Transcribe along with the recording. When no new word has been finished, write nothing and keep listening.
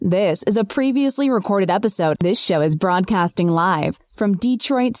This is a previously recorded episode. This show is broadcasting live from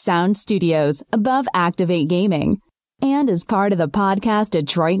Detroit Sound Studios above Activate Gaming and is part of the Podcast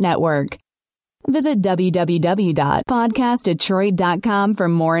Detroit Network. Visit www.podcastdetroit.com for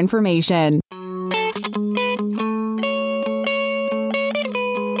more information.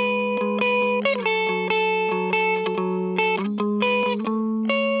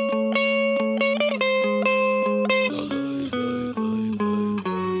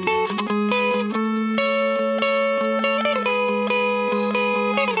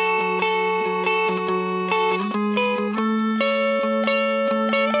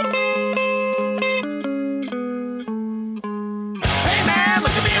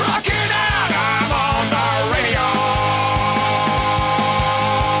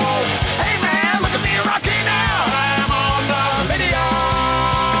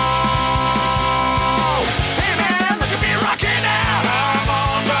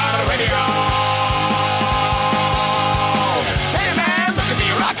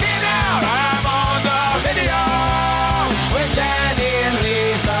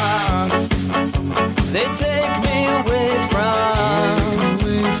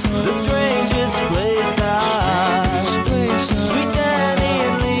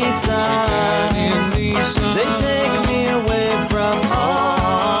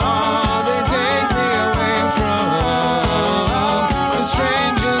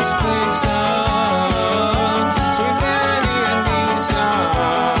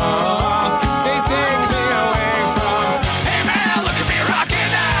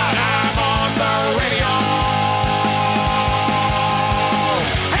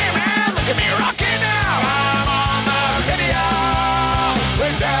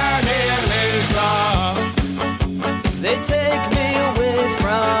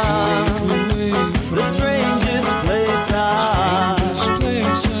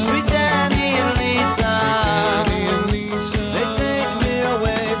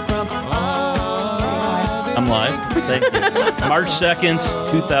 March 2nd,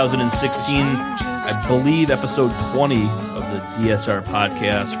 2016, I believe episode 20 of the DSR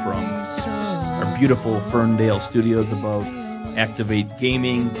podcast from our beautiful Ferndale studios above Activate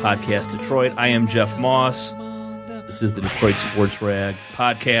Gaming, Podcast Detroit. I am Jeff Moss. This is the Detroit Sports Rag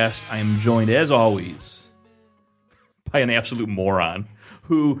podcast. I am joined, as always, by an absolute moron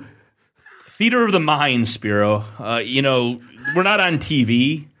who, theater of the mind, Spiro. We're not on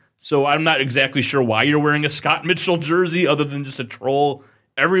TV. So I'm not exactly sure why you're wearing a Scott Mitchell jersey other than just to troll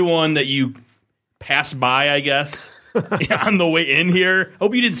everyone that you pass by, I guess, on the way in here.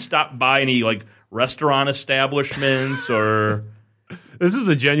 Hope you didn't stop by any restaurant establishments or... This is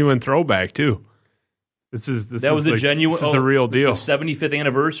a genuine throwback, too. This is the real deal. The 75th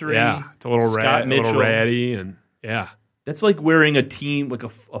anniversary. Yeah, it's a little Scott Mitchell. A little ratty, and yeah. That's like wearing a team,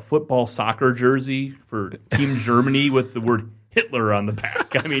 a football soccer jersey for Team Germany with the word Hitler on the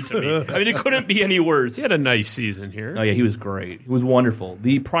back. To me, it couldn't be any worse. He had a nice season here. Oh, yeah, he was great. He was wonderful.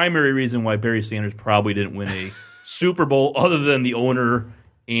 The primary reason why Barry Sanders probably didn't win a Super Bowl, other than the owner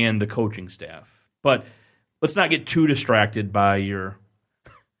and the coaching staff. But let's not get too distracted by your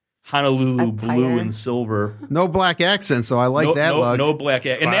Honolulu blue and silver. No black accent, so I like that look. No black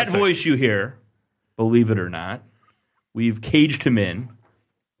accent. And that voice you hear, believe it or not, we've caged him in.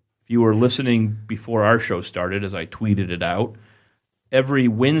 If you were listening before our show started, as I tweeted it out, every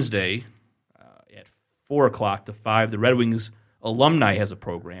Wednesday at 4 o'clock to 5, the Red Wings alumni has a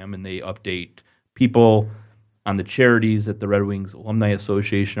program, and they update people on the charities that the Red Wings Alumni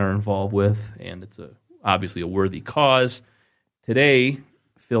Association are involved with, and it's obviously a worthy cause. Today,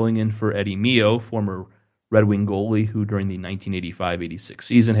 filling in for Eddie Mio, former Red Wing goalie who during the 1985-86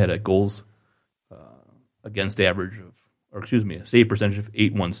 season had a goals against average of, a save percentage of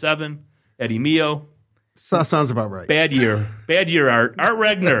 .817. Eddie Mio. Sounds about right. Bad year, Art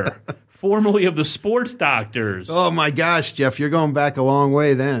Regner, formerly of the Sports Doctors. Oh, my gosh, Jeff, you're going back a long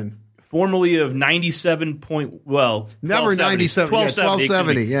way then. Formerly of 97 point, never 97,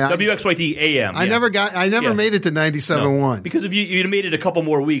 1270, yeah. WXYT AM. I never made it to 97.1. No, because if you'd made it a couple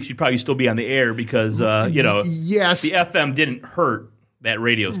more weeks, you'd probably still be on the air because, yes, the FM didn't hurt that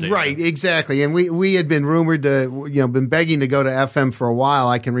radio station. Right, exactly. And we had been rumored to, been begging to go to FM for a while.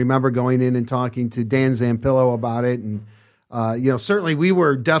 I can remember going in and talking to Dan Zampillo about it. And, certainly we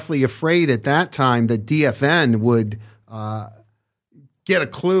were deathly afraid at that time that DFN would get a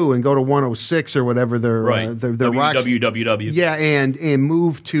clue and go to 106 or whatever their WWW. Yeah, and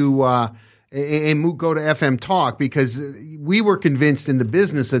move to go to FM Talk, because we were convinced in the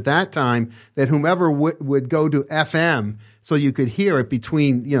business at that time that whomever would go to FM so you could hear it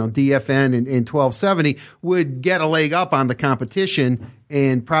between DFN and 1270 would get a leg up on the competition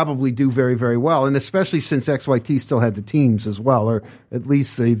and probably do very, very well. And especially since XYT still had the teams as well, or at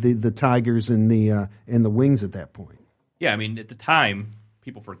least the Tigers and the Wings at that point. Yeah, I mean, at the time,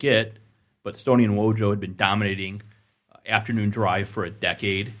 people forget, but Stoney and Wojo had been dominating afternoon drive for a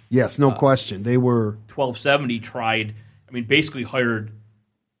decade. Yes, no question. They were 1270 basically hired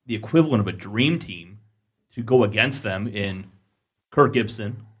the equivalent of a dream team to go against them in Kirk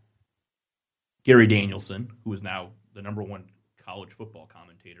Gibson, Gary Danielson, who is now the number one college football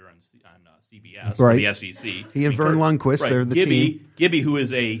commentator on CBS, right, the SEC. He and Vern Lundquist, they're the team. Gibby, who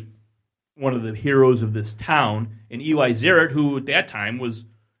is one of the heroes of this town, and Eli Zaret, who at that time was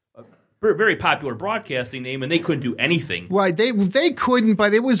a very popular broadcasting name, and they couldn't do anything. Right, they couldn't,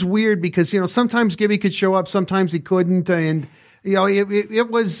 but it was weird because sometimes Gibby could show up, sometimes he couldn't, and it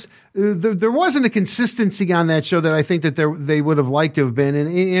was there wasn't a consistency on that show that I think that they would have liked to have been,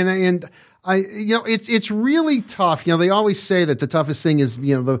 and it's really tough. They always say that the toughest thing is,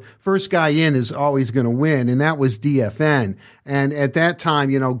 the first guy in is always going to win. And that was DFN. And at that time,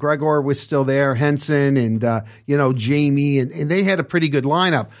 Gregor was still there, Henson and, Jamie, and they had a pretty good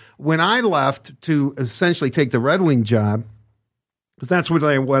lineup. When I left to essentially take the Red Wing job, because that's what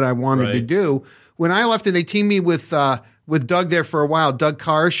I wanted to do. When I left and they teamed me with Doug there for a while, Doug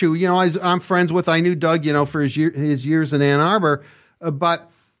Karsh, who, I'm friends with. I knew Doug, for his years in Ann Arbor, but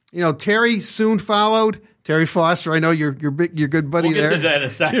Terry soon followed. Terry Foster, I know your good buddy there. We'll get to that in a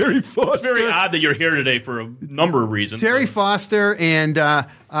second. Terry Foster. It's very odd that you're here today for a number of reasons. Terry Foster and Pat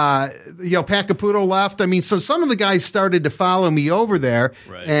Caputo left. I mean, so some of the guys started to follow me over there,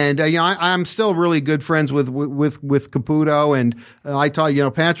 right. And I'm still really good friends with Caputo, and I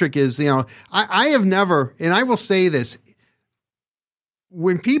taught Patrick is I have never, and I will say this,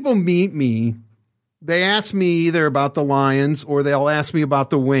 when people meet me, they ask me either about the Lions or they'll ask me about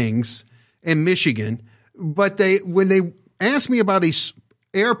the Wings and Michigan. But when they ask me about a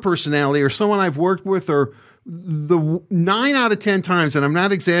air personality or someone I've worked with, or the 9 out of 10 times, and I'm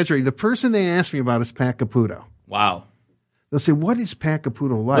not exaggerating, the person they ask me about is Pat Caputo. Wow. They'll say, "What is Pat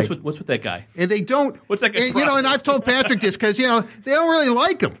Caputo like?" What's with that guy? And they don't. What's that guy? And I've told Patrick this because they don't really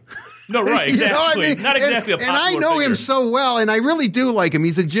like him. No, right, exactly. I mean? Not exactly a popular And I know figure. him so well, and I really do like him.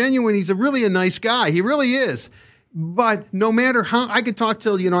 He's really a nice guy. He really is. But no matter how, I could talk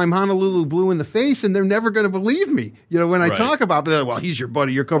till, I'm Honolulu blue in the face, and they're never going to believe me, when I talk about, well, he's your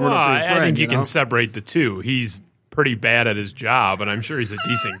buddy, you're covering up for your friend. I think you can separate the two. He's pretty bad at his job, and I'm sure he's a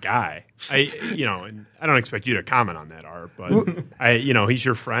decent guy. And I don't expect you to comment on that, Art, but he's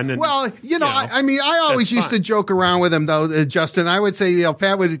your friend. And, I always used to joke around with him, though, Justin. I would say,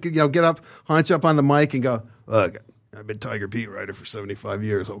 Pat would, get up, hunch up on the mic and go, "Look, I've been Tiger Pete writer for 75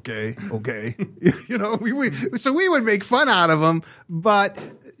 years. Okay. So we would make fun out of him, but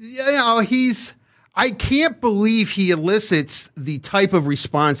I can't believe he elicits the type of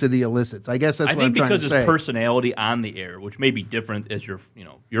response that he elicits. I guess that's what I'm trying to say. I think because his personality on the air, which may be different as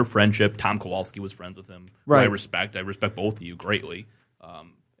your friendship. Tom Kowalski was friends with him. Right. I respect both of you greatly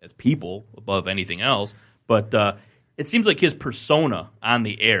as people above anything else. But it seems like his persona on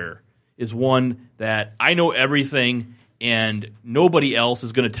the air is one that I know everything and nobody else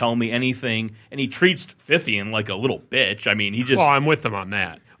is going to tell me anything. And he treats Fithian like a little bitch. I mean, he just... Well, I'm with him on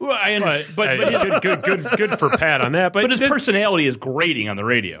that. Well, I understand, but good for Pat on that. But his personality is grating on the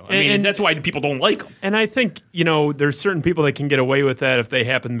radio. I mean, that's why people don't like him. And I think, there's certain people that can get away with that if they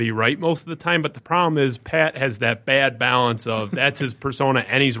happen to be right most of the time. But the problem is Pat has that bad balance of that's his persona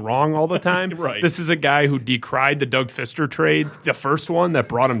and he's wrong all the time. Right. This is a guy who decried the Doug Fister trade, the first one that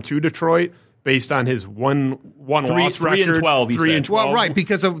brought him to Detroit, based on his one loss record. 3-12, he 3-12. Well, right,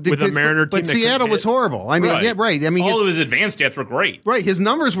 because of with a Mariner team. But Seattle was horrible. I mean, right. Yeah, right. I mean, all of his advanced stats were great. Right, his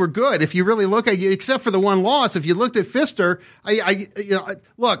numbers were good. If you really look at, except for the one loss, if you looked at Fister, You're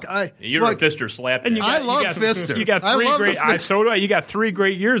a Fister slap. And I love Fister. You got three great. So do I. You got 3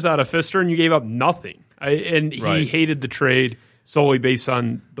 great years out of Fister, and you gave up nothing. And he hated the trade solely based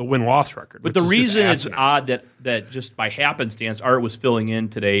on the win-loss record. But the reason it's odd that just by happenstance, Art was filling in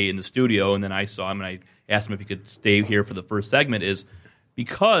today in the studio, and then I saw him, and I asked him if he could stay here for the first segment, is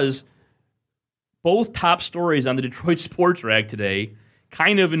because both top stories on the Detroit Sports Rag today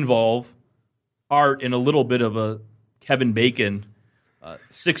kind of involve Art in a little bit of a Kevin Bacon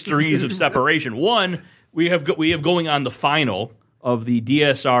 6 degrees of separation. One, we have going on the final of the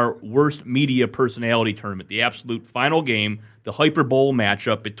DSR Worst Media Personality Tournament, the absolute final game, the Hyper Bowl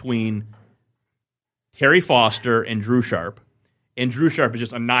matchup between Terry Foster and Drew Sharp. And Drew Sharp is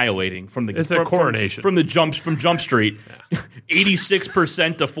just annihilating from the coronation from Jump Street,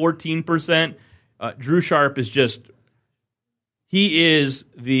 86% to 14%. Drew Sharp is just He is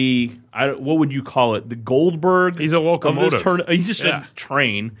what would you call it? The Goldberg. He's a locomotive. He's just a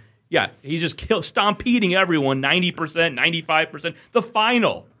train. Yeah, he's just stampeding everyone 90%, 95%. The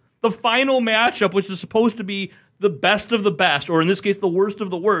final matchup, which is supposed to be the best of the best, or in this case, the worst of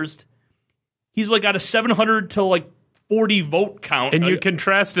the worst. He's like got a 700 to 40 vote count. And you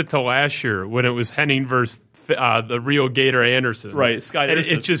contrast it to last year when it was Henning versus the Rio Gator Anderson. Right, Scott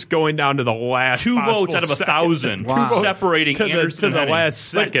Anderson. It's just going down to the last 2 votes out of 1,000 separating Anderson to the last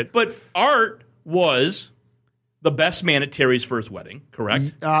second. But Art was the best man at Terry's first wedding,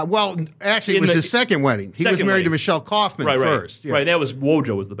 correct? Well, actually, it was his second wedding. He was married to Michelle Kaufman first. Right, that was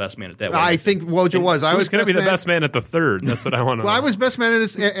Wojo was the best man at that wedding. I think Wojo was. I was going to be the best man at the third. That's what I want to know. Well, I was best man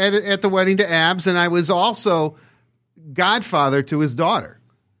at the wedding to Abs, and I was also godfather to his daughter,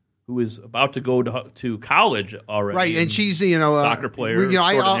 who is about to go to college already. Right, and she's soccer player.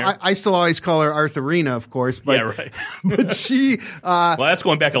 I still always call her Arthurina, of course. But, yeah, right. But she. Well, that's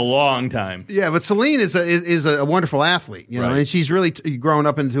going back a long time. Yeah, but Celine is a wonderful athlete, right. And she's really grown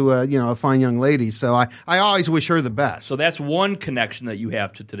up into a fine young lady. So I always wish her the best. So that's one connection that you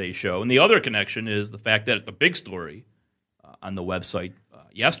have to today's show, and the other connection is the fact that the big story on the website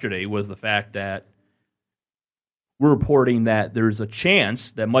yesterday was the fact that we're reporting that there's a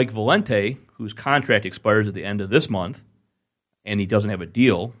chance that Mike Valente, whose contract expires at the end of this month, and he doesn't have a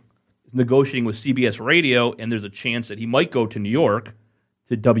deal, is negotiating with CBS Radio, and there's a chance that he might go to New York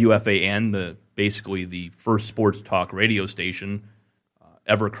to WFAN, basically the first sports talk radio station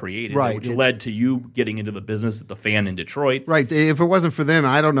ever created, right, which led to you getting into the business at the Fan in Detroit. Right. If it wasn't for them,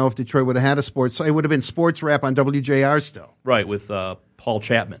 I don't know if Detroit would have had a sports. So it would have been sports rap on WJR still. Right, with Paul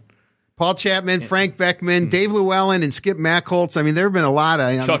Chapman. Paul Chapman, Frank Beckman, Dave Llewellyn, and Skip Mackholtz. I mean, there have been a lot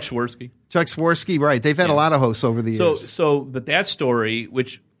of... Chuck Swirsky. Chuck Swirsky, right. They've had a lot of hosts over the years. But that story,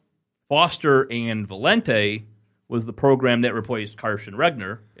 which Foster and Valente was the program that replaced Carson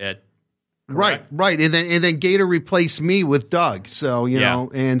Regner at... Correct? Right. And then Gator replaced me with Doug. So,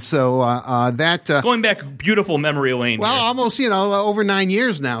 and so that... going back beautiful memory lane. Well, here. almost, over 9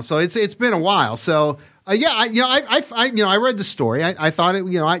 years now. So it's been a while. So... I read the story. I thought it.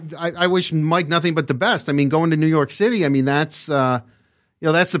 I wish Mike nothing but the best. I mean, going to New York City. I mean, that's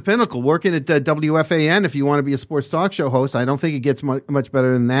that's the pinnacle. Working at WFAN, if you want to be a sports talk show host, I don't think it gets much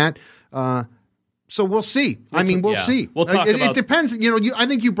better than that. So we'll see. We'll see. We'll talk about it depends. I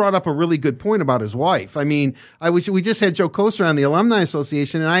think you brought up a really good point about his wife. I mean, we just had Joe Koster on the Alumni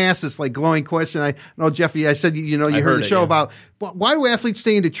Association, and I asked this glowing question. I know, Jeffy, I said, you heard the show about why do athletes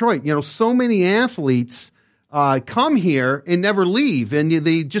stay in Detroit? So many athletes come here and never leave, and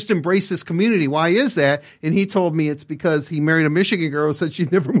they just embrace this community. Why is that? And he told me it's because he married a Michigan girl who said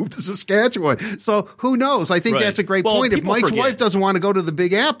she'd never moved to Saskatchewan. So who knows? I think that's a great point. If Mike's wife doesn't want to go to the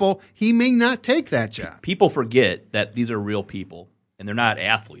Big Apple, he may not take that job. People forget that these are real people, and they're not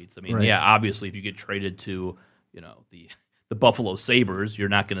athletes. I mean, obviously, if you get traded to, the Buffalo Sabres, you're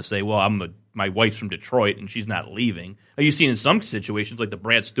not going to say, well, my wife's from Detroit, and she's not leaving. You've seen in some situations, like the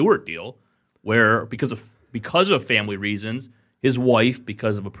Brad Stewart deal, where because of family reasons, his wife,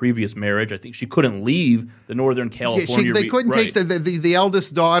 because of a previous marriage, I think she couldn't leave the Northern California. They couldn't take the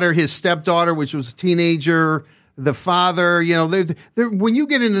eldest daughter, his stepdaughter, which was a teenager, the father. When you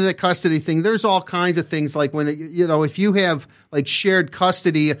get into the custody thing, there's all kinds of things. Like when if you have shared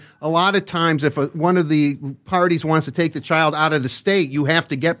custody, a lot of times if one of the parties wants to take the child out of the state, you have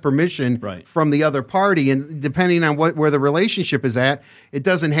to get permission from the other party, and depending on where the relationship is at, it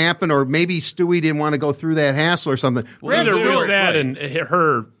doesn't happen. Or maybe Stewie didn't want to go through that hassle or something. Well, there was that, and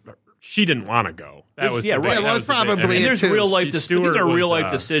she didn't want to go. That was Well, it's probably there's real life. These are real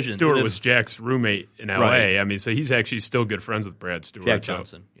life decisions. Stewart was Jack's roommate in L.A. Right. I mean, so he's actually still good friends with Brad Stewart. Jack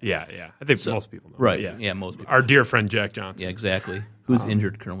Johnson. Yeah. I think most people know. Right. Yeah, most people. Our dear friend Jack Johnson. Yeah, exactly. Who's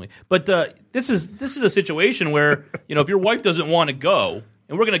injured currently. But this is a situation where if your wife doesn't want to go,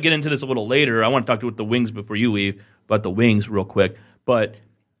 and we're going to get into this a little later. I want to talk to the Wings before you leave about the Wings real quick. But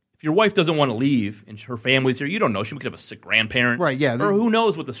if your wife doesn't want to leave and her family's here, you don't know. She could have a sick grandparent. Right, yeah. Or who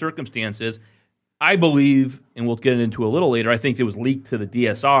knows what the circumstance is. I believe, and we'll get into a little later, I think it was leaked to the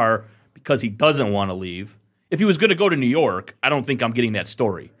DSR because he doesn't want to leave. If he was going to go to New York, I don't think I'm getting that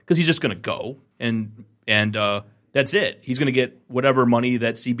story because he's just going to go, and that's it. He's going to get whatever money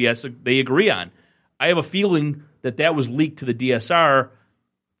that CBS they agree on. I have a feeling that was leaked to the DSR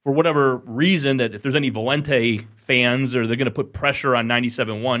for whatever reason, that if there's any Valente fans, or they're going to put pressure on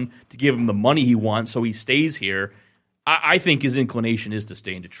 97.1 to give him the money he wants so he stays here. I think his inclination is to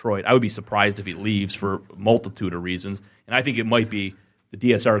stay in Detroit. I would be surprised if he leaves for a multitude of reasons. And I think it might be the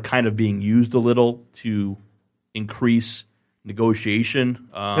DSR kind of being used a little to increase negotiation.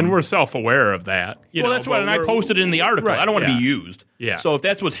 And we're self-aware of that. That's what, and I posted it in the article. Right, I don't want to be used. Yeah. So if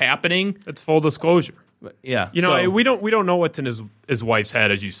that's what's happening, it's full disclosure. Yeah. We don't know what's in his wife's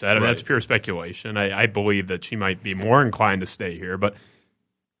head, as you said. I mean, Right. that's pure speculation. I believe that she might be more inclined to stay here, but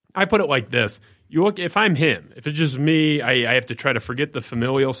I put it like this. You look, if I'm him, if it's just me, I have to try to forget the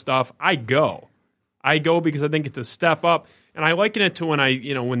familial stuff. I go because I think it's a step up. And I liken it to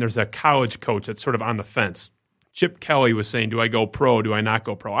when there's a college coach that's sort of on the fence. Chip Kelly was saying, do I go pro? Do I not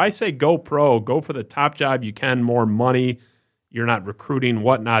go pro? I say go pro. Go for the top job you can, more money. You're not recruiting,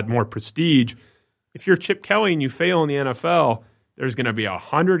 whatnot, more prestige. If you're Chip Kelly and you fail in the NFL, there's going to be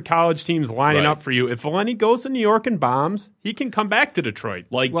 100 college teams lining up for you. If Valenti goes to New York and bombs, he can come back to Detroit.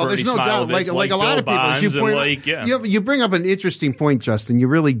 There's no doubt. Like a lot of people, as you bring up an interesting point, Justin. You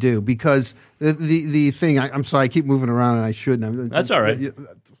really do, because the thing. I'm sorry, I keep moving around and I shouldn't. That's all right.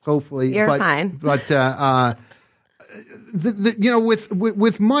 Hopefully, you're fine. But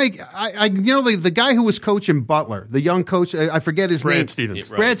with Mike, the guy who was coaching Butler, the young coach, I forget his name. Brad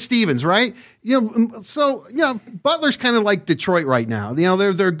Stevens. Right. Brad Stevens, right? Butler's kind of like Detroit right now.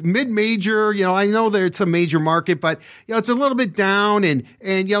 They're mid-major. I know it's a major market, but it's a little bit down, and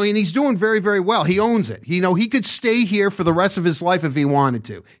he's doing very, very well. He owns it. He could stay here for the rest of his life if he wanted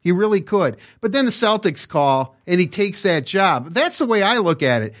to. He really could. But then the Celtics call, and he takes that job. That's the way I look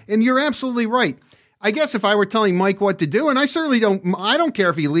at it. And you're absolutely right. I guess if I were telling Mike what to do, and I don't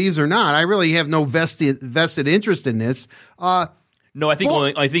care if he leaves or not. I really have no vested interest in this. No, I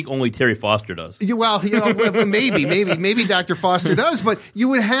think only Terry Foster does. Maybe Dr. Foster does, but you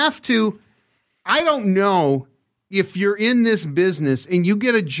would have to. I don't know if you're in this business and you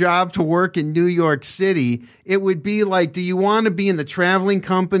get a job to work in New York City. It would be like, do you want to be in the traveling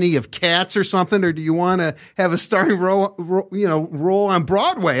company of Cats or something, or do you want to have a starring role on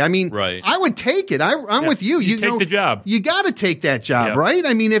Broadway? I mean, right. I would take it. I'm with you. You take the job. You got to take that job, right?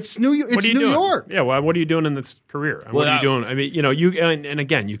 I mean, it's New York. Yeah. Well, what are you doing in this career? What are you doing? I mean, and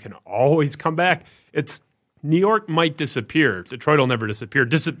again, you can always come back. It's New York might disappear. Detroit will never disappear.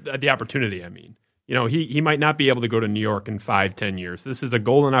 The opportunity, I mean. He might not be able to go to New York in 5-10 years. This is a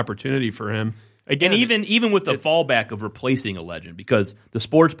golden opportunity for him. Again, and even with the fallback of replacing a legend, because the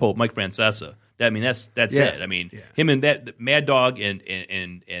sports pope Mike Francesa, that's it. I mean, him and that Mad Dog and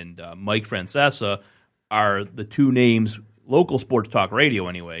Mike Francesa are the two names, local sports talk radio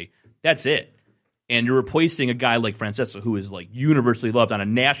anyway. That's it. And you're replacing a guy like Francesa, who is like universally loved on a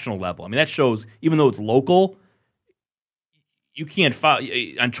national level. I mean, that shows, even though it's local, you can't follow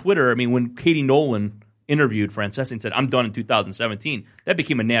on Twitter. I mean, when Katie Nolan interviewed Francesa and said, "I'm done in 2017," that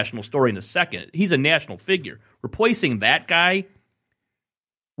became a national story in a second. He's a national figure. Replacing that guy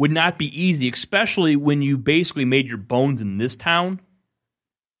would not be easy, especially when you basically made your bones in this town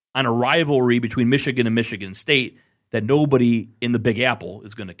on a rivalry between Michigan and Michigan State that nobody in the Big Apple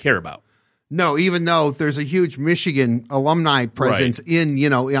is going to care about. No, even though there's a huge Michigan alumni presence in,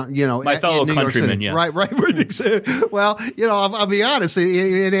 my fellow countrymen, yeah. Right. Well, I'll be honest.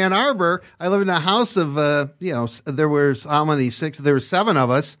 In Ann Arbor, I live in a house of, there was how many? 6? There were 7 of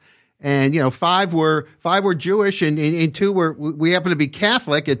us. And, 5 were Jewish and 2 we happened to be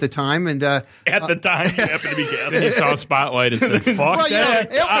Catholic at the time. And, at the time, you happened to be Catholic. Then you saw Spotlight and said, fuck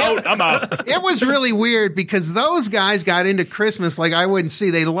that. I'm out. It was really weird because those guys got into Christmas like I wouldn't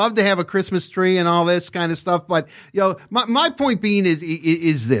see. They love to have a Christmas tree and all this kind of stuff. But, my point being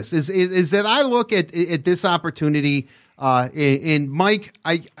is that I look at this opportunity, and Mike,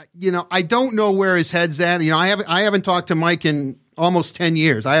 I don't know where his head's at. I haven't talked to Mike in almost 10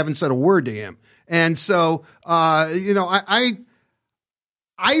 years. I haven't said a word to him. And so, I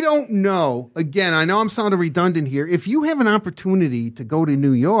don't know. Again, I know I'm sounding redundant here. If you have an opportunity to go to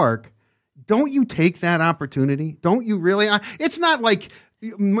New York, don't you take that opportunity? Don't you really? It's not like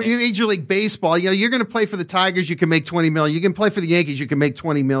Major League Baseball. You're going to play for the Tigers, you can make $20 million. You can play for the Yankees, you can make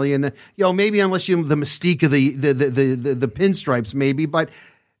 $20 million. Maybe unless you have the mystique of the pinstripes, maybe, but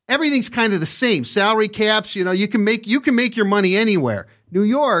everything's kind of the same. Salary caps, you can make your money anywhere. New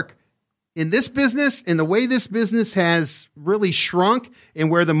York, in this business, and the way this business has really shrunk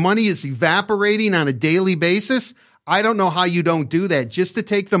and where the money is evaporating on a daily basis, I don't know how you don't do that just to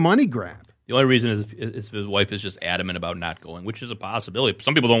take the money grab. The only reason is if his wife is just adamant about not going, which is a possibility.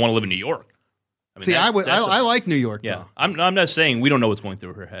 Some people don't want to live in New York. I like New York, yeah, though. I'm not saying we don't know what's going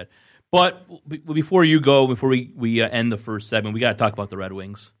through her head. But before you go, before we end the first segment, we got to talk about the Red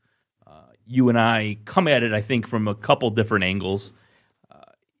Wings. You and I come at it, I think, from a couple different angles.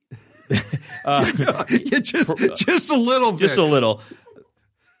 Just a little bit. Just a little.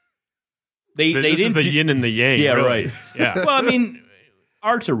 They didn't. The yin and the yang. Yeah, really. right. Yeah. Well, I mean,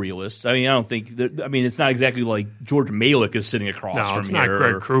 Art's a realist. I mean, I don't think it's not exactly like George Malik is sitting across from it's here. not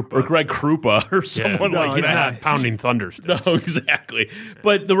Greg Krupa. Or Greg Krupa or someone like he's that. not pounding thundersticks. No, exactly.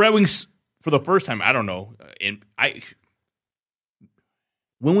 But the Red Wings, for the first time, I don't know.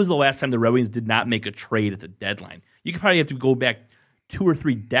 When was the last time the Red Wings did not make a trade at the deadline? You could probably have to go back 2 or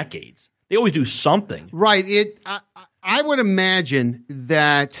 3 decades. They always do something. Right. I would imagine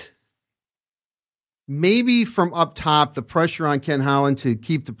that maybe from up top, the pressure on Ken Holland to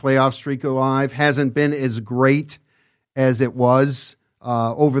keep the playoff streak alive hasn't been as great as it was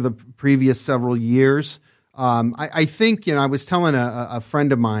over the previous several years. I think, I was telling a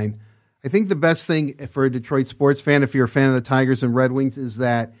friend of mine, I think the best thing for a Detroit sports fan, if you're a fan of the Tigers and Red Wings, is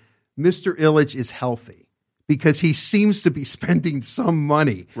that Mr. Ilitch is healthy. Because he seems to be spending some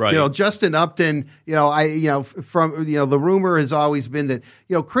money. Right. Justin Upton, the rumor has always been that,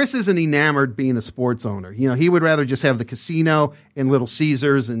 Chris isn't enamored being a sports owner. He would rather just have the casino and Little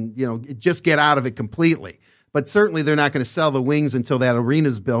Caesars and, just get out of it completely. But certainly they're not going to sell the Wings until that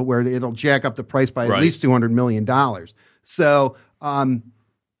arena's built where it'll jack up the price by at least $200 million. So,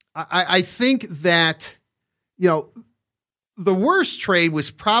 I think that, the worst trade was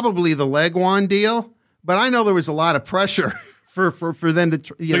probably the Leguan deal. But I know there was a lot of pressure for them to.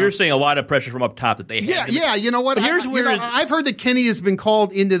 So you're saying a lot of pressure from up top that they had. Yeah. You know what? Here's where I've heard that Kenny has been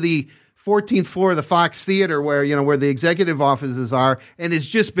called into the 14th floor of the Fox Theater, where the executive offices are, and has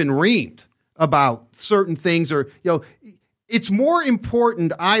just been reamed about certain things. Or it's more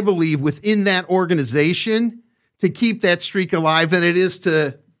important, I believe, within that organization to keep that streak alive than it is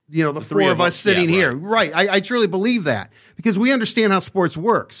to the four of us sitting here. Right. I truly believe that because we understand how sports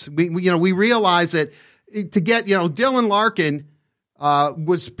works. We realize that. To get, Dylan Larkin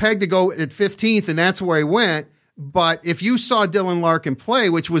was pegged to go at 15th, and that's where he went. But if you saw Dylan Larkin play,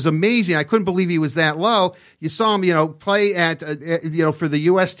 which was amazing, I couldn't believe he was that low. You saw him, play at, for the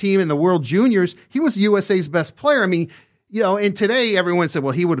U.S. team in the World Juniors. He was USA's best player. I mean, and today everyone said,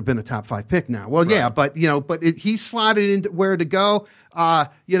 well, he would have been a top 5 pick now. Well, yeah, but, he slotted into where to go.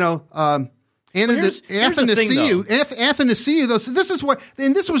 Athanasiou, though, so this is what,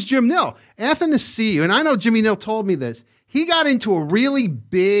 and this was Jim Nill. Athanasiou, and I know Jimmy Nill told me this, he got into a really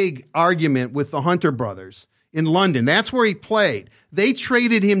big argument with the Hunter brothers in London. That's where he played. They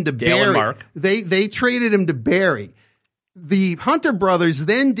traded him to Dale Barry. And Mark. They traded him to Barry. The Hunter brothers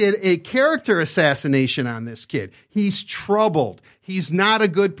then did a character assassination on this kid. He's troubled. He's not a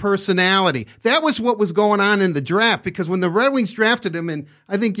good personality. That was what was going on in the draft, because when the Red Wings drafted him, and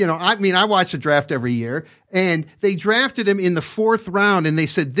I think, I watch the draft every year, and they drafted him in the 4th round, and they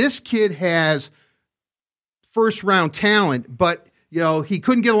said, this kid has first round talent, but he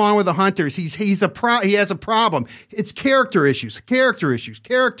couldn't get along with the Hunters. He has a problem. It's character issues.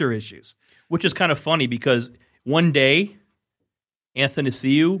 Which is kind of funny because one day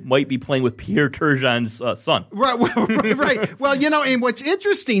Athanasiou might be playing with Pierre Turgeon's son. Right. Well, and what's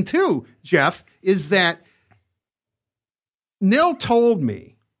interesting too, Jeff, is that Nill told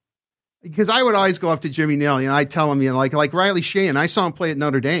me, because I would always go up to Jimmy Nill, I'd tell him, like Riley Sheehan, I saw him play at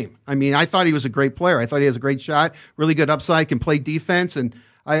Notre Dame. I mean, I thought he was a great player. I thought he has a great shot, really good upside, can play defense. And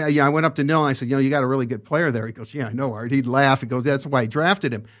I went up to Nill and I said, you got a really good player there. He goes, yeah, I know, Art. He'd laugh. He goes, that's why I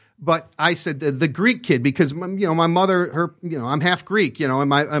drafted him. But I said the Greek kid, because my mother, I'm half Greek, and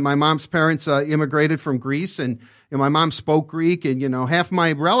my mom's parents immigrated from Greece, and my mom spoke Greek, and half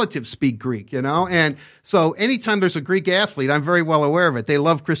my relatives speak Greek, and so anytime there's a Greek athlete, I'm very well aware of it. They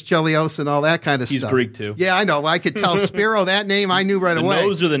love Chris Chelios and all that kind of stuff. He's Greek too. Yeah, I know. I could tell Spiro, that name I knew right away. The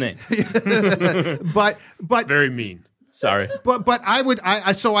nose or the name? But very mean. Sorry. But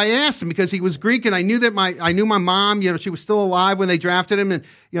so I asked him, because he was Greek, and I knew my mom, she was still alive when they drafted him, and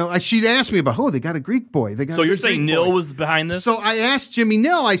she'd asked me about, they got a Greek boy. So you're saying Nill was behind this? So I asked Jimmy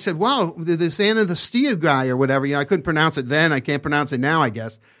Nill, I said, wow, this Athanasiou guy or whatever, I couldn't pronounce it then, I can't pronounce it now, I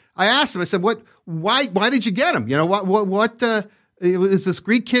guess. I asked him, I said, why did you get him? Is this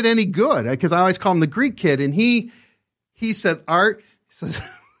Greek kid any good? Because I always call him the Greek kid. And he said, Art,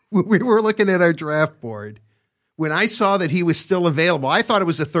 we were looking at our draft board. When I saw that he was still available, I thought it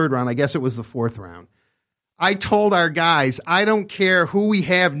was the 3rd round. I guess it was the 4th round. I told our guys, I don't care who we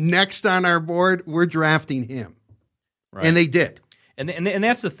have next on our board, we're drafting him. Right. And they did. And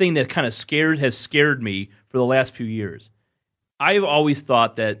that's the thing that kind of has scared me for the last few years. I've always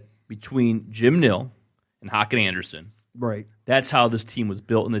thought that between Jim Nill and Håkan Andersson, right, that's how this team was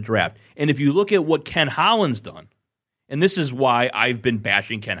built in the draft. And if you look at what Ken Holland's done, and this is why I've been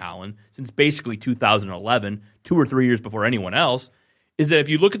bashing Ken Holland since basically 2011, 2 or 3 years before anyone else, is that if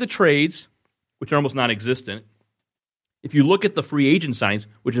you look at the trades, which are almost non-existent, if you look at the free agent signings,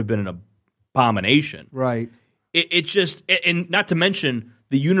 which have been an abomination, right, It's just, and not to mention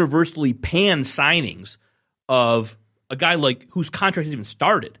the universally panned signings of a guy like whose contract has even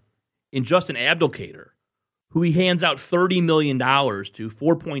started in Justin Abdelkader, who he hands out $30 million to,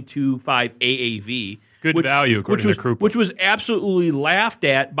 4.25 AAV. Good value, according to Krupa. Which was absolutely laughed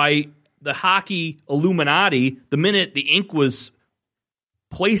at by the hockey Illuminati the minute the ink was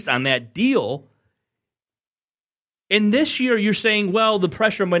placed on that deal. And this year you're saying, well, the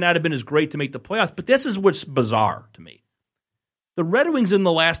pressure might not have been as great to make the playoffs, but this is what's bizarre to me. The Red Wings in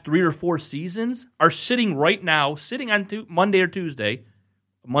the last 3 or 4 seasons are sitting on Monday or Tuesday,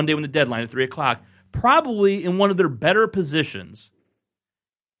 Monday when the deadline at 3 o'clock, probably in one of their better positions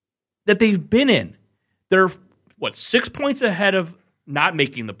that they've been in. They're, 6 points ahead of not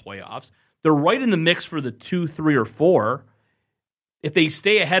making the playoffs. They're right in the mix for the 2, 3, or 4. If they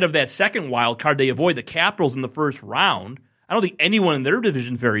stay ahead of that second wild card, they avoid the Capitals in the first round. I don't think anyone in their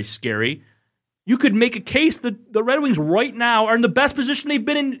division is very scary. You could make a case that the Red Wings right now are in the best position they've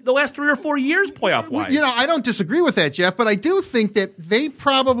been in the last 3 or 4 years playoff-wise. I don't disagree with that, Jeff, but I do think that they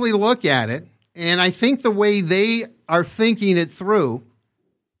probably look at it, and I think the way they are thinking it through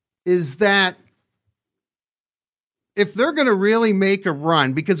is that if they're going to really make a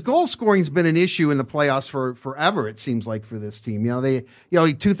run, because goal scoring's been an issue in the playoffs for forever, it seems like, for this team.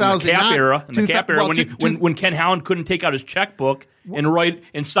 2009 in the cap era, when Ken Howland couldn't take out his checkbook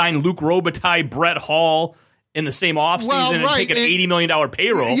and sign Luc Robitaille, Brett Hall in the same offseason and take an $80 million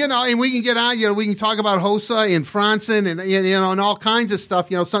payroll. And we can get on. We can talk about Hossa and Franzen and all kinds of stuff.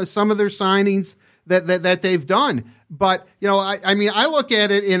 Some of their signings that they've done. But I look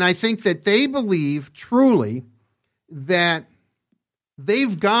at it and I think that they believe truly that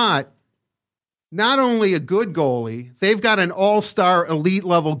they've got not only a good goalie, they've got an all-star elite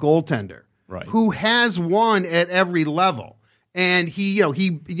level goaltender, right, who has won at every level. And he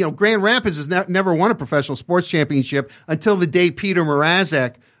Grand Rapids has never won a professional sports championship until the day Peter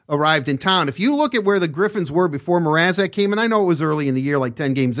Mrazek arrived in town. If you look at where the Griffins were before Mrazek came, and I know it was early in the year, like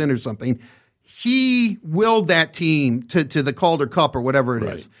 10 games in or something, he willed that team to the Calder Cup or whatever it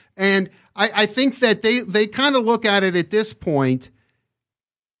is. And I think that they kind of look at it at this point,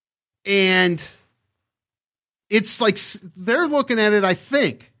 and it's like they're looking at it, I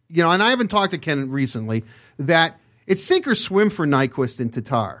think, and I haven't talked to Ken recently, that it's sink or swim for Nyquist and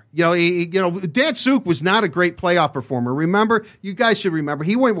Tatar. Datsuk was not a great playoff performer. Remember, you guys should remember,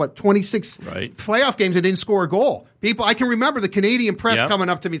 he went, 26 playoff games and didn't score a goal. I can remember the Canadian press coming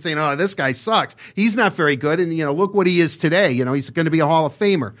up to me saying, oh, this guy sucks. He's not very good. And, look what he is today. He's going to be a Hall of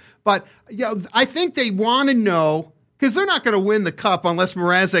Famer. But, I think they want to know, because they're not going to win the cup unless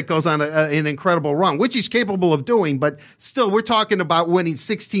Mrazek goes on an incredible run, which he's capable of doing. But still, we're talking about winning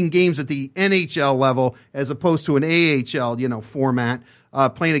 16 games at the NHL level as opposed to an AHL, format,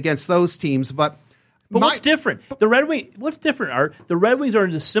 playing against those teams. But what's different? The Red Wings. What's different, Art? The Red Wings are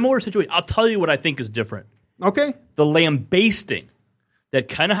in a similar situation. I'll tell you what I think is different. Okay. The lambasting that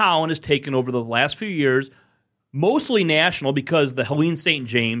Ken Howland has taken over the last few years, mostly national, because the Helene St.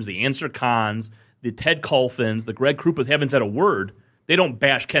 James, the Answer Khans, the Ted Kulfins, the Greg Krupas haven't said a word. They don't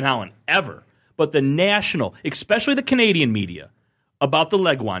bash Ken Howland ever. But the national, especially the Canadian media, about the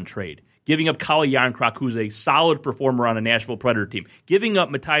Legwand trade, giving up Kalle Jarnkrok, who's a solid performer on a Nashville Predator team, giving up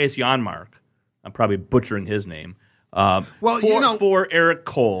Matthias Janmark, I'm probably butchering his name, for Eric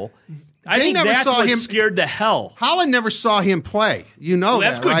Cole. I think that's what scared the hell. Holland never saw him play.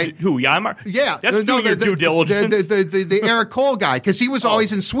 That's good, right? Who, Janmark? Yeah. That's doing your due diligence. The Eric Cole guy, because he was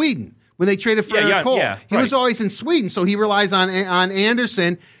always in Sweden. When they traded for Eric Cole, he was always in Sweden, so he relies on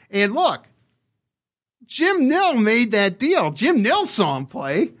Anderson. And look, Jim Nill made that deal. Jim Nill saw him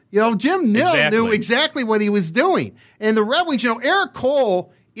play. Jim Nill knew exactly what he was doing. And the Red Wings, Eric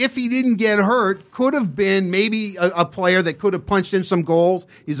Cole, if he didn't get hurt, could have been maybe a player that could have punched in some goals.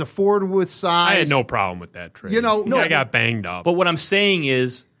 He's a forward with size. I had no problem with that trade. I got banged up. But what I'm saying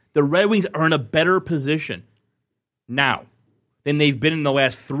is the Red Wings are in a better position now than they've been in the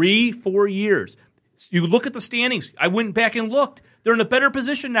last 3-4 years. You look at the standings. I went back and looked. They're in a better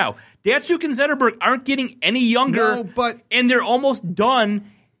position now. Datsuk and Zetterberg aren't getting any younger, and they're almost done.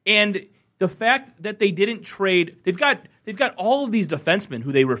 And the fact that they didn't trade, they've got all of these defensemen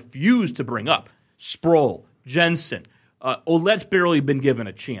who they refuse to bring up. Sproul, Jensen, Ouellette's barely been given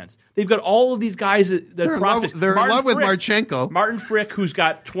a chance. They've got all of these guys that they're in love with Marchenko. Martin Frick, who's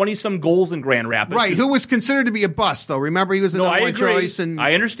got 20-some goals in Grand Rapids. Right, who was considered to be a bust, though. Remember, he was the number one choice.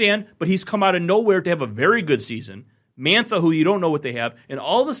 I understand, but he's come out of nowhere to have a very good season. Mantha, who you don't know what they have, and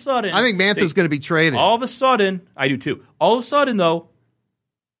all of a sudden... I think Mantha's going to be traded. All of a sudden, I do too. All of a sudden, though,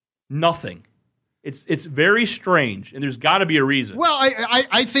 nothing. It's very strange, and there's got to be a reason. Well,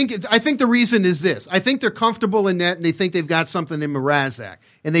 I think the reason is this. I think they're comfortable in net, and they think they've got something in Mrazek,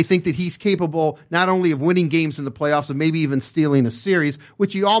 and they think that he's capable not only of winning games in the playoffs, but maybe even stealing a series,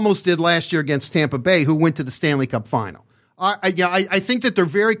 which he almost did last year against Tampa Bay, who went to the Stanley Cup final. I think that they're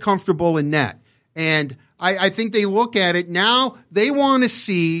very comfortable in net, and I think they look at it now. They want to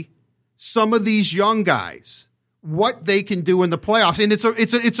see some of these young guys, what they can do in the playoffs, and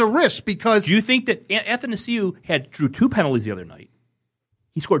it's a risk because. Do you think that Athanasiou drew 2 penalties the other night?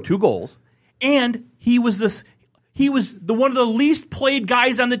 He scored 2 goals, and he was the one of the least played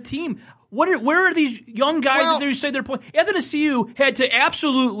guys on the team. Where are these young guys that you say they're playing? Athanasiou had to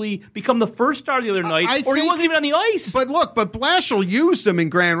absolutely become the first star the other night, he wasn't even on the ice. But Blashill used him in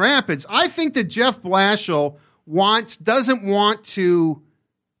Grand Rapids. I think that Jeff Blashill doesn't want to.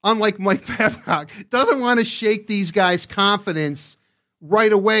 Unlike Mike Babcock, doesn't want to shake these guys' confidence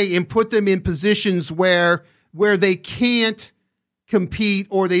right away and put them in positions where they can't compete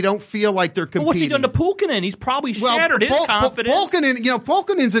or they don't feel like they're competing. Well, what's he done to Pulkkinen? He's probably shattered his confidence.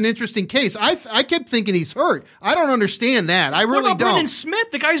 Pulkkinen's an interesting case. I kept thinking he's hurt. I don't understand that. I really don't. Brendan Smith?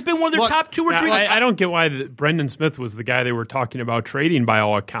 The guy's been one of their top 2 or 3. I don't get why Brendan Smith was the guy they were talking about trading by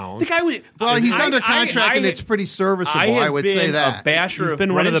all accounts. The guy was, he's under contract and it's pretty serviceable. I would say that. He's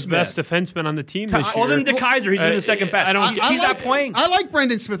been one of the best defensemen on the team this year. Other than DeKaiser, he's been the second best. He's not playing. I like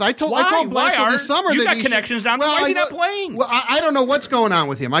Brendan Smith. I told Blashill this summer you that got connections down there. Why is he not playing? Well, I don't know what's going on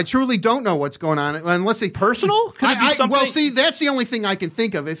with him. I truly don't know what's going on unless they personal. Could it be something? Well, see, that's the only thing I can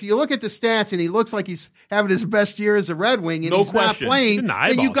think of. If you look at the stats and he looks like he's having his best year as a Red Wing and he's not playing,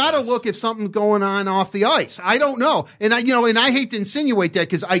 then you got to look if something's going on off the ice. I don't know, and I hate to insinuate that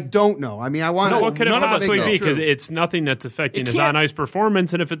because I don't know. I mean, I want to. What could it possibly be? Because it's nothing that's affecting his on-ice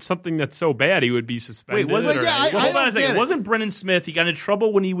performance, and if it's something that's so bad, he would be suspended. Wait, hold on a second. Wasn't Brendan Smith? He got in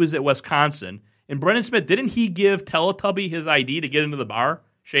trouble when he was at Wisconsin, and Brendan Smith didn't he give Teletubby his ID to get into the bar?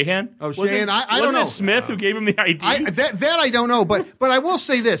 Shahan? Oh, Shahan. I don't know. Wasn't it Smith who gave him the ID? That I don't know, but I will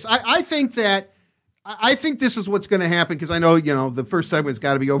say this. I think this is what's going to happen because I know the first segment's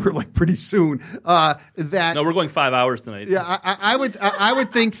got to be over like pretty soon. No, we're going 5 hours tonight. Yeah, I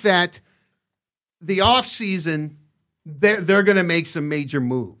would think that the off season they're going to make some major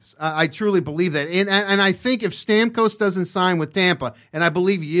moves. I truly believe that, and I think if Stamkos doesn't sign with Tampa, and I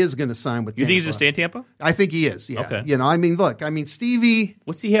believe he is going to sign with Tampa. You think he's going to stay in Tampa? I think he is. Yeah. Okay. Stevie.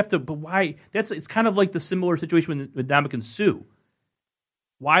 What's he have to? But why? It's kind of like the similar situation with Ndamukong Suh.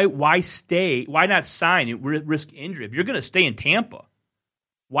 Why stay? Why not sign and risk injury? If you're going to stay in Tampa,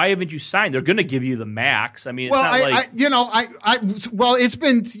 why haven't you signed? They're going to give you the max. I mean, it's it's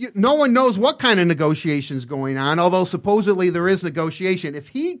been no one knows what kind of negotiations going on. Although supposedly there is negotiation.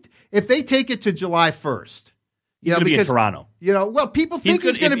 If they take it to July 1st, he's going to be in Toronto. People think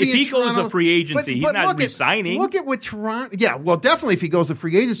he's going to be in Toronto. If he goes to free agency, he's not resigning. Look at what Toronto. Yeah, well, definitely if he goes to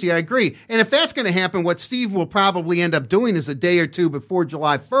free agency, I agree. And if that's going to happen, what Steve will probably end up doing is a day or two before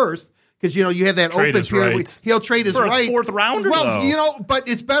July 1st. Because, you have that open period. He'll trade his rights. For a 4th rounder, but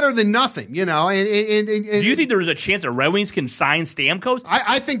it's better than nothing, And do you think there is a chance that Red Wings can sign Stamkos?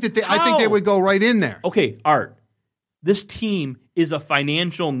 I think they would go right in there. Okay, Art. This team is a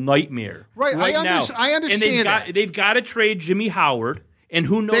financial nightmare right now. I understand and they've got to trade Jimmy Howard, and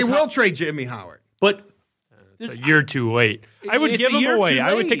who knows? They will trade Jimmy Howard. But it's a year too late. I would give him away.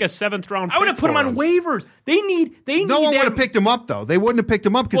 I would take a 7th round. I would have put him on waivers. They need. No one would have picked him up though. They wouldn't have picked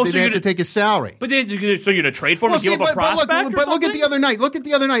him up because they'd have to take his salary. But so you're going to trade for him and give up a prospect? But look at the other night.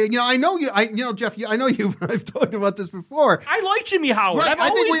 I know you. Jeff. I know you. I've talked about this before. I like Jimmy Howard. Right, I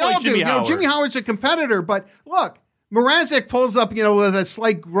think we all do. Jimmy Howard's a competitor, but look, Mrazek pulls up, with a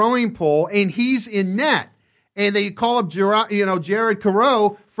slight growing pole, and he's in net. And they call up Jared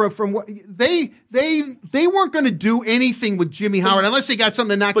Careau from what they weren't going to do anything with Jimmy Howard unless they got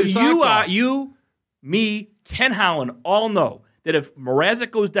something to knock his socks off. You, me, Ken Holland all know that if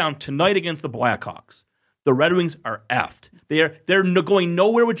Mrazek goes down tonight against the Blackhawks, the Red Wings are effed. They're going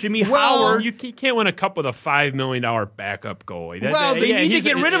nowhere with Jimmy Howard. You can't win a cup with a $5 million backup goalie. They need to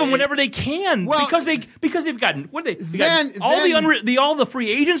get rid of him whenever they can because they've gotten all the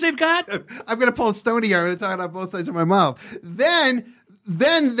free agents they've got. I'm going to pull a Stoney here. I'm going to talk out both sides of my mouth.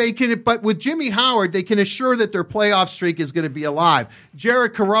 Then they can, but with Jimmy Howard, they can assure that their playoff streak is going to be alive.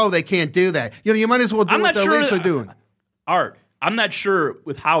 Jared Careau, they can't do that. You might as well do what the Leafs are doing. Art, I'm not sure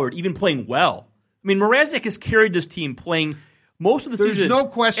with Howard even playing well. I mean, Mrazek has carried this team playing most of the season no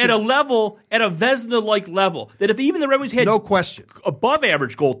question. at a Vezina-like level, that if even the Red Wings had no question above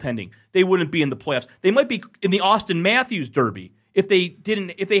average goaltending, they wouldn't be in the playoffs. They might be in the Austin Matthews Derby if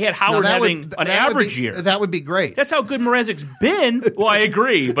they had Howard having an average year. That would be great. That's how good Mrazek's been. Well, I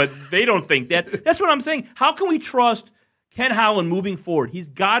agree, but they don't think that. That's what I'm saying. How can we trust Ken Holland moving forward? He's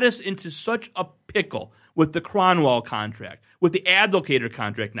got us into such a pickle with the Cronwall contract, with the Advocator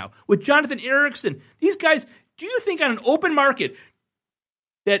contract now, with Jonathan Erickson. These guys, do you think on an open market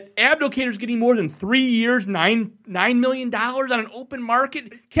that Abdelkader's getting more than 3 years, $9 million on an open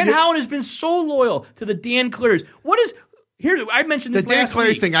market? Ken Holland has been so loyal to the Dan Clears. I mentioned this last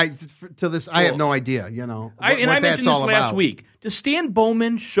week. The Dan Cleary thing, I have no idea, I mentioned this last week. Does Stan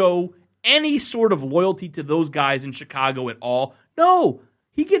Bowman show any sort of loyalty to those guys in Chicago at all? No.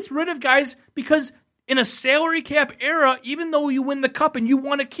 He gets rid of guys because in a salary cap era, even though you win the cup and you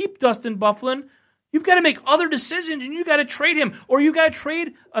want to keep Dustin Byfuglien, you've got to make other decisions, and you got to trade him, or you got to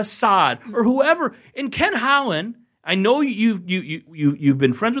trade Assad or whoever. And Ken Holland, I know you've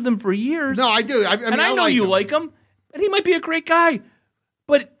been friends with him for years. No, I do. I know you like him, and he might be a great guy.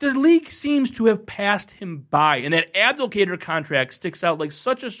 But the league seems to have passed him by, and that Abdelkader contract sticks out like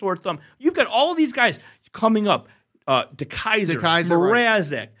such a sore thumb. You've got all these guys coming up: DeKaiser,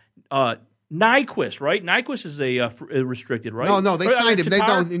 Mrazek, Nyquist, right? Nyquist is a restricted, right? No, they signed him.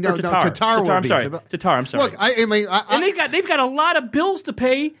 Tatar will be. Tatar, I'm sorry. Look, and they've got a lot of bills to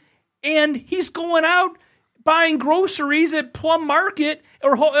pay, and he's going out buying groceries at Plum Market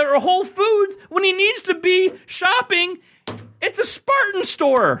or Whole Foods when he needs to be shopping at the Spartan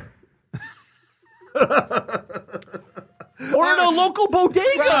store. Or in a local bodega.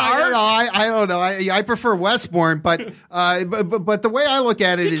 I don't know. I prefer Westbourne, but the way I look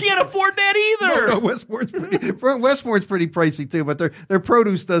at it you can't afford that either. No, Westbourne's pretty pricey too, but their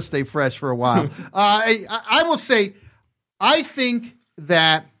produce does stay fresh for a while. I will say, I think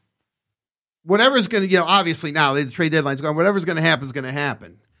that whatever's going to, obviously now the trade deadline's gone. Whatever's going to happen is going to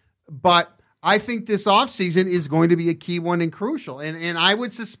happen, but I think this offseason is going to be a key one and crucial, and I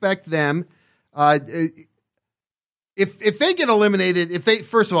would suspect them. If they get eliminated, if they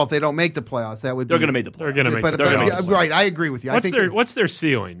don't make the playoffs, they're going to make the playoffs. They're going to make the playoffs. Right, I agree with you. What's their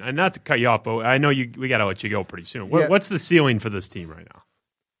ceiling? And not to cut you off, but I know we got to let you go pretty soon. What's the ceiling for this team right now?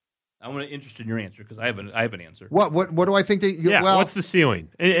 I'm interested in your answer because I have an answer. What do I think? What's the ceiling?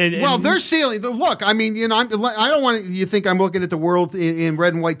 Their ceiling. Look, I mean, I don't want you to think I'm looking at the world in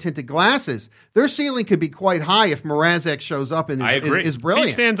red and white tinted glasses. Their ceiling could be quite high if Mrazek shows up and is brilliant. If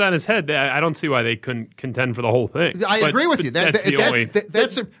he stands on his head, I don't see why they couldn't contend for the whole thing. I agree with you.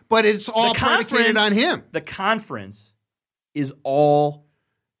 But it's all predicated on him. The conference is all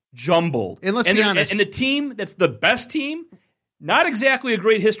jumbled, and let's be honest. And the team that's the best team. Not exactly a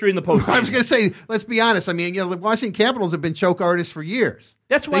great history in the postseason. I was going to say, let's be honest. I mean, the Washington Capitals have been choke artists for years.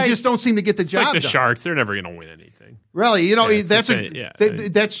 That's why they just don't seem to get the job like the done. Sharks, they're never going to win anything. Really, that's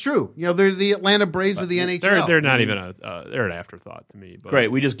true. They're the Atlanta Braves of the NHL. They're not even they're an afterthought to me. But.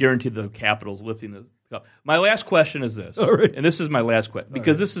 Great, we just guaranteed the Capitals lifting this cup. My last question is this, and this is my last question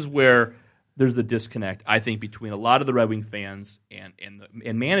because this is where there's the disconnect I think between a lot of the Red Wing fans and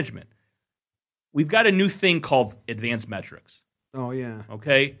management. We've got a new thing called advanced metrics. Oh, yeah.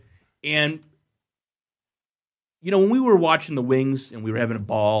 Okay? And, when we were watching the Wings and we were having a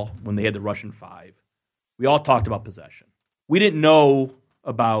ball when they had the Russian 5, we all talked about possession. We didn't know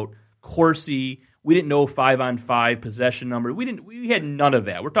about Corsi. We didn't know 5-on-5 possession number. We had none of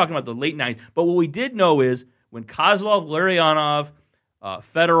that. We're talking about the late 90s. But what we did know is when Kozlov, Larionov,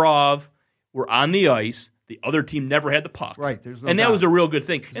 Fedorov were on the ice, the other team never had the puck. Right. There's no and doubt. That was a real good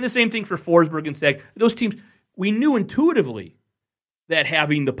thing. And the same thing for Forsberg and Stag. Those teams, we knew intuitively that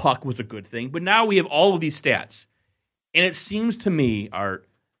having the puck was a good thing. But now we have all of these stats. And it seems to me, Art,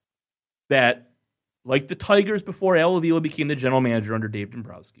 that like the Tigers before Al Avila became the general manager under Dave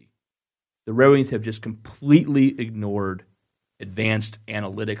Dombrowski, the Red Wings have just completely ignored advanced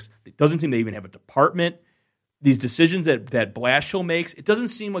analytics. It doesn't seem they even have a department. These decisions that Blashill makes, it doesn't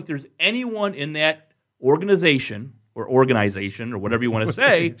seem like there's anyone in that organization or whatever you want to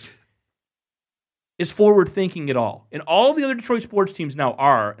say is forward-thinking at all. And all the other Detroit sports teams now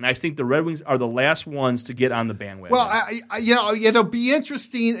are, and I think the Red Wings are the last ones to get on the bandwagon. Well, it'll be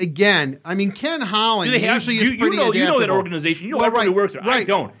interesting again. I mean, Ken Holland usually is pretty adaptable. You know that organization. You know everyone who works there. Right. I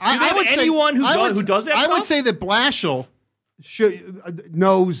don't. Do they have anyone who does that I stuff? would say that Blashill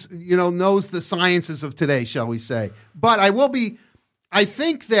knows the sciences of today, shall we say. But I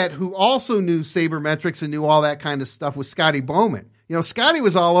think that who also knew sabermetrics and knew all that kind of stuff was Scotty Bowman. Scotty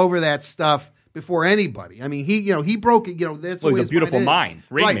was all over that stuff before anybody. I mean, he broke it. That's he's a beautiful mind,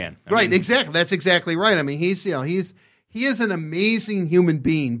 right, man. Right, exactly. That's exactly right. I mean, he is an amazing human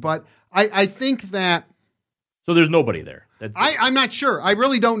being. But I think that so there's nobody there. I'm not sure. I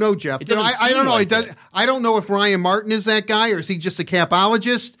really don't know, Jeff. It doesn't I don't know. seem like I don't know if Ryan Martin is that guy or is he just a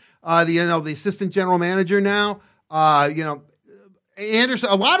capologist? The assistant general manager now. Anderson.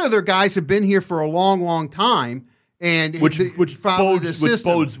 A lot of their guys have been here for a long, long time, and which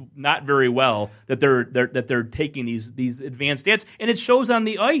bodes not very well that they're taking these advanced stats, and it shows on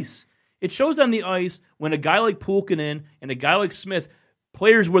the ice. It shows on the ice when a guy like Pulkkinen and a guy like Smith,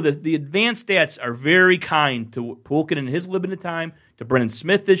 players where the advanced stats are very kind to Pulkkinen in his limited time, to Brendan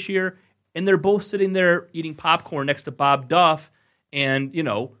Smith this year, and they're both sitting there eating popcorn next to Bob Duff and,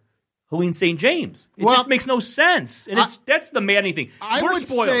 Helene St. James. It just makes no sense. And that's the maddening thing. We're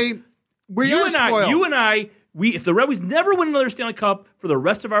spoiled. Say you and I, if the Red Wings never win another Stanley Cup for the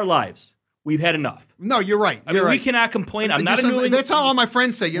rest of our lives, we've had enough. No, you're right. We cannot complain. I'm not a New England. That's how all my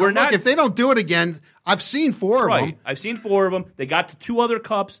friends say. If they don't do it again, I've seen four of them. I've seen four of them. They got to 2 other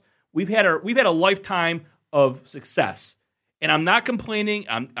cups. We've had a lifetime of success, and I'm not complaining.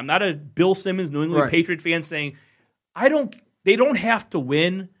 I'm not a Bill Simmons New England Patriot fan saying they don't have to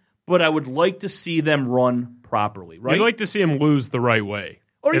win, but I would like to see them run properly. Right? You'd like to see them lose the right way.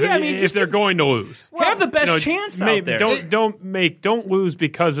 Or if they're going to lose, have the best chance out there. Don't lose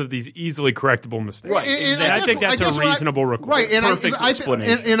because of these easily correctable mistakes. Right, exactly. I think that's a reasonable request. Right, and perfect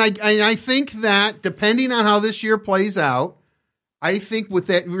explanation. And I think that depending on how this year plays out, I think with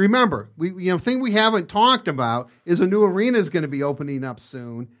that, remember, thing we haven't talked about is a new arena is going to be opening up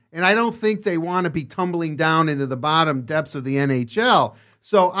soon, and I don't think they want to be tumbling down into the bottom depths of the NHL.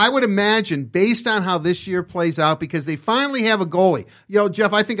 So I would imagine, based on how this year plays out, because they finally have a goalie.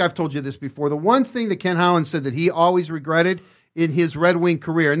 Jeff, I think I've told you this before. The one thing that Ken Holland said that he always regretted in his Red Wing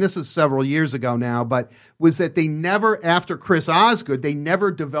career, and this is several years ago now, but was that they never, after Chris Osgood, they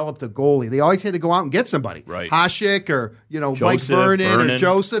never developed a goalie. They always had to go out and get somebody. Right. Hasek or, Mike Vernon or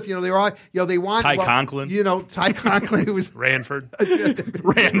Joseph. They were all, they wanted. Ty Conklin. Ty Conklin, who was. Ranford.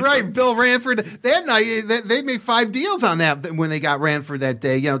 Right, Bill Ranford. That night, they made 5 deals on that when they got Ranford that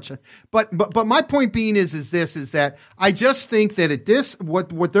day. But my point being is that I just think that at this,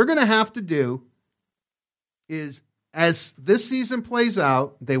 what they're going to have to do is, as this season plays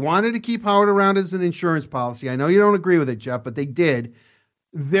out, they wanted to keep Howard around as an insurance policy. I know you don't agree with it, Jeff, but they did.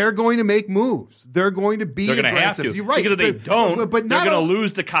 They're going to make moves. They're going to be aggressive. They're going to have to. You're right. Because if they don't, they're going to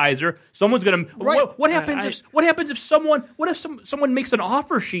lose to Kaiser. Someone's going to. Right. What happens if someone makes an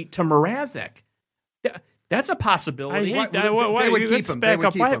offer sheet to Mrazek? That's a possibility. I hate that. They would keep him. They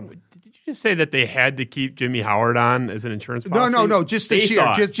would keep him. Did you just say that they had to keep Jimmy Howard on as an insurance policy? No, just this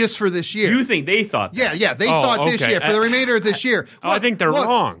year. Just for this year. You think they thought that? Yeah, they thought this year, for the remainder of this year. I think they're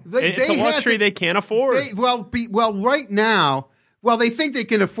wrong. It's a luxury they can't afford. Right now, they think they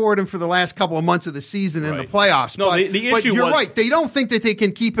can afford him for the last couple of months of the season in the playoffs. No, the issue you're right. They don't think that they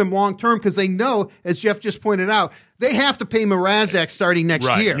can keep him long term because they know, as Jeff just pointed out, they have to pay Mrazek starting next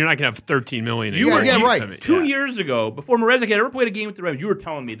year. You're not going to have $13 million. Right. 2 years ago, before Mrazek had ever played a game with the Red Wings, you were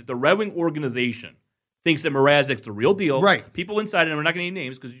telling me that the Red Wing organization thinks that Mrazek's the real deal. Right. People inside, and we're not going to name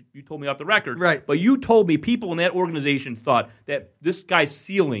names because you told me off the record. Right. But you told me people in that organization thought that this guy's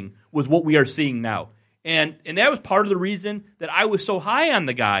ceiling was what we are seeing now. And that was part of the reason that I was so high on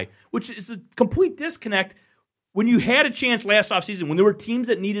the guy, which is a complete disconnect. When you had a chance last offseason, when there were teams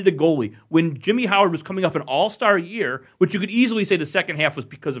that needed a goalie, when Jimmy Howard was coming off an all-star year, which you could easily say the second half was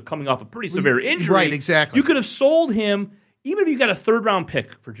because of coming off a pretty severe injury. Right, exactly. You could have sold him, even if you got a third-round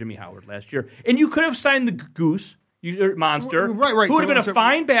pick for Jimmy Howard last year, and you could have signed the Goose, monster, right, who would have been a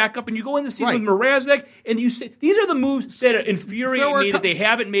fine backup, and you go in the season with Mrazek, and you say, these are the moves that infuriate me that they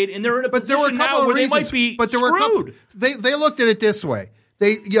haven't made, and they're in a position now where they might be screwed. They looked at it this way.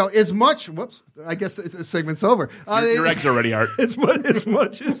 They, as much. Whoops! I guess the segment's over. Your eggs already are. As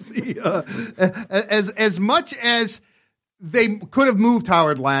much as they could have moved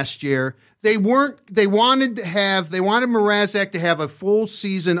Howard last year, they weren't. They wanted Mrazek to have a full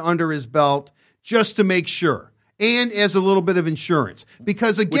season under his belt just to make sure, and as a little bit of insurance.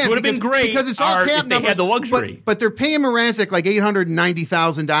 Because again, which would have been great because it's all cap if they had the luxury. But they're paying Mrazek like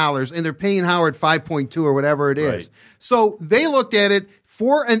 $890,000, and they're paying Howard 5.2 or whatever it is. Right. So they looked at it.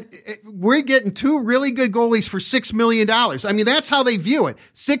 We're getting 2 really good goalies for $6 million. I mean, that's how they view it.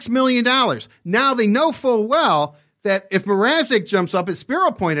 $6 million. Now they know full well that if Mrazek jumps up, as Spiro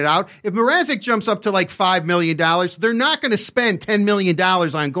pointed out, if Mrazek jumps up to like $5 million, they're not going to spend $10 million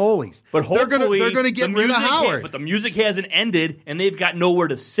on goalies. But hopefully they're going to get rid of Howard. But the music hasn't ended, and they've got nowhere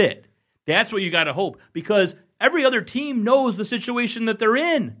to sit. That's what you got to hope, because every other team knows the situation that they're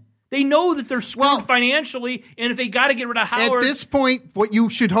in. They know that they're screwed financially, and if they got to get rid of Howard... At this point, what you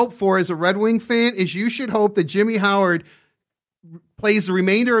should hope for as a Red Wing fan is you should hope that Jimmy Howard plays the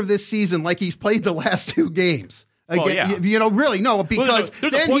remainder of this season like he's played the last 2 games Really, no, because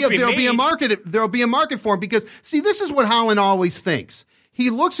there's a then point to be there'll be a made. market. There'll be a market for him because see, this is what Holland always thinks. He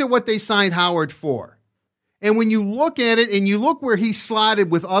looks at what they signed Howard for, and when you look at it and you look where he's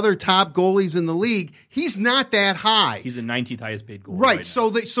slotted with other top goalies in the league, he's not that high. He's the 19th highest paid goalie. Right.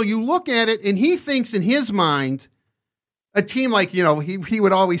 Now. So you look at it, and he thinks in his mind, a team like he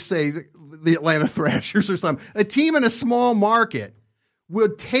would always say the Atlanta Thrashers or something. A team in a small market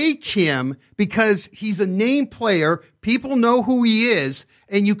will take him because he's a name player. People know who he is,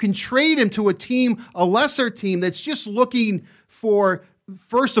 and you can trade him to a lesser team that's just looking for,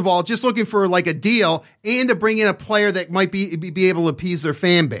 first of all, just looking for like a deal and to bring in a player that might be able to appease their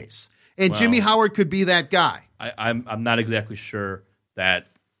fan base. And Jimmy Howard could be that guy. I'm not exactly sure that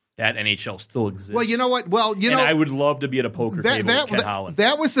NHL still exists. Well, you know what? I would love to be at a poker table with Ken Holland.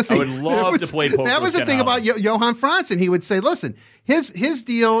 That was the thing. I would love to play poker. That was with the Ken thing about Holland. Johan Franzen. He would say, "Listen, his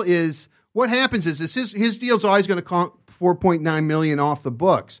deal is what happens is his deal's always going to cost $4.9 million off the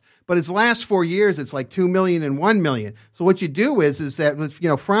books, but his last 4 years it's like $2 million and $1 million. So what you do is that with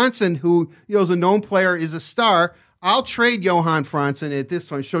Franzen, who is a known player, is a star." I'll trade Johan Franzen at this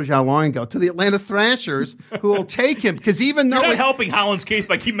point, shows you how long ago, to the Atlanta Thrashers, who will take him. Because even though you're not helping Holland's case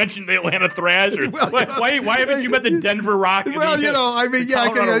by keep mentioning the Atlanta Thrashers. Why haven't you met the Denver Rockies? Well,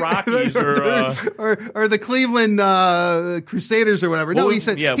 Colorado Rockies or the Cleveland Crusaders or whatever. No, he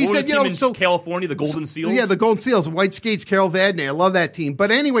said, California, the Golden Seals. Yeah, the Golden Seals, White Skates, Carol Vadnais. I love that team.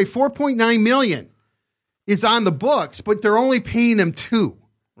 But anyway, $4.9 million is on the books, but they're only paying him $2 million.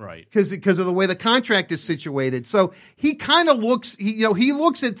 Right. Because of the way the contract is situated. So he kind of looks, he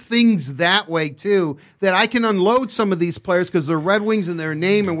looks at things that way too, that I can unload some of these players because they're Red Wings and their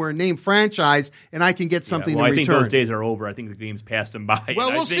name and we're a name franchise and I can get something in return. I think those days are over. I think the game's passed them by.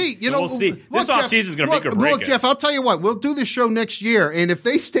 Well, we'll see. We'll see. This offseason is going to make or break Look, Jeff, I'll tell you what. We'll do the show next year. And if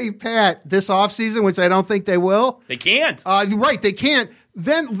they stay pat this offseason, which I don't think they will. They can't. Right, they can't.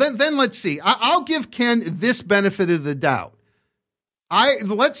 Then let's see. I'll give Ken this benefit of the doubt.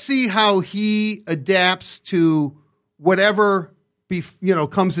 Let's see how he adapts to whatever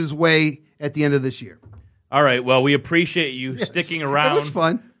comes his way at the end of this year. All right. Well, we appreciate you sticking around. It was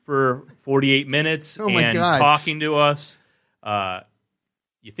fun for 48 minutes and talking to us.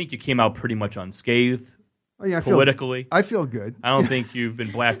 You think you came out pretty much unscathed. Oh, yeah, politically. I feel good. I don't think you've been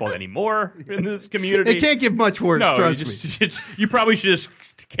blackballed anymore in this community. It can't get much worse, trust me. You probably should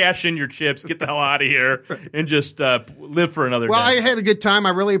just cash in your chips, get the hell out of here, and just live for another day. Well, I had a good time. I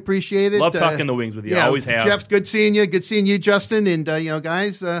really appreciate it. Love talking the Wings with you. I always have. Jeff, good seeing you. Good seeing you, Justin, and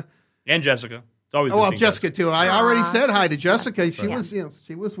guys. And Jessica. It's always good Jessica too. I already said hi to Jessica. She was,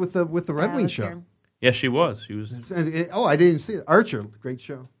 she was with the Red Wings show. Here. Yes, she was. She was. I didn't see it. Archer, great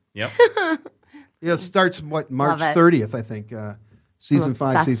show. Yep. Yeah, it starts March 30th, I think. Season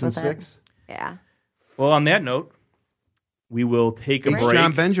 5, season 6. Yeah. Well, on that note, we will take a break.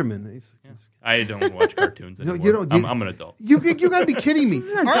 John Benjamin. I don't watch cartoons anymore. No, you don't. I'm an adult. You got to be kidding me. This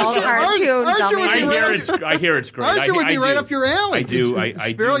is an adult cartoon. I hear it's great. Archer would be right up your alley. I do.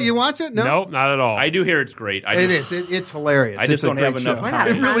 Sparrow, you watch it? No, nope, not at all. I do hear it's great. It's hilarious. I just don't have enough time.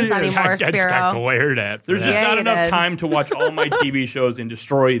 It really is. I just got glared at. There's just not enough time to watch all my TV shows and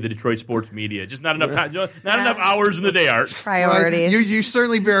destroy the Detroit sports media. Just not enough time. Not enough hours in the day, Art. Priorities. You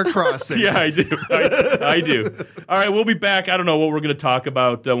certainly bear a cross there. Yeah, I do. I do. All right, we'll be back. I don't know what we're going to talk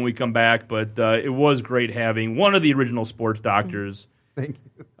about when we come back, but it was great having one of the original sports doctors Thank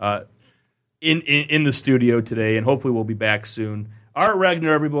you. In the studio today, and hopefully we'll be back soon. Art Regner,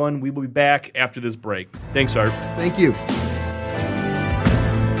 everyone. We will be back after this break. Thanks, Art. Thank you.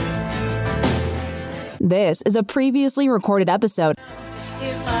 This is a previously recorded episode.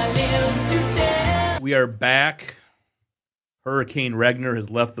 We are back. Hurricane Regner has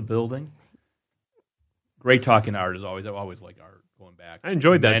left the building. Great talking to Art as always. I've always liked Art. Going back, I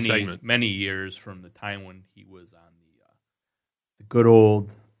enjoyed that segment. Many years from the time when he was on the good old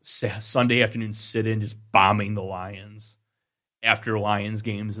Sunday afternoon sit-in, just bombing the Lions after Lions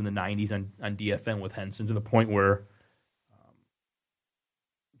games in the 90s on DFN with Henson, to the point where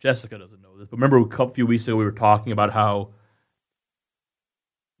Jessica doesn't know this, but remember a few weeks ago we were talking about how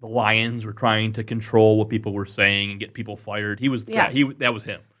the Lions were trying to control what people were saying and get people fired. That was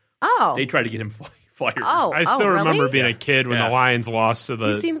him. Oh, they tried to get him fired. Oh, I still remember really? being a kid when the Lions lost to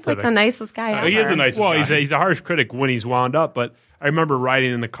the. He seems like the nicest guy ever. He is the nicest guy. He's a harsh critic when he's wound up, but I remember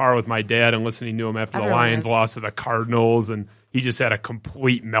riding in the car with my dad and listening to him after the Lions lost to the Cardinals, and he just had a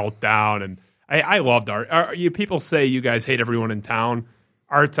complete meltdown. And I loved Art. People say you guys hate everyone in town.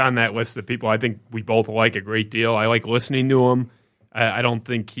 Art's on that list of people I think we both like a great deal. I like listening to him. I don't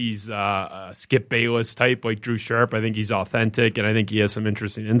think he's a Skip Bayless type like Drew Sharp. I think he's authentic, and I think he has some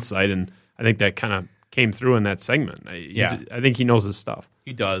interesting insight, and I think that kind of came through in that segment. I think he knows his stuff.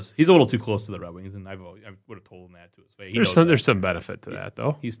 He does. He's a little too close to the Red Wings, and I would have told him that to his face. There's some benefit to that,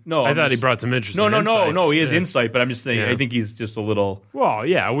 though. I thought he brought some interesting insight. No. He has insight, but I'm just saying. Yeah. I think he's just a little. Well,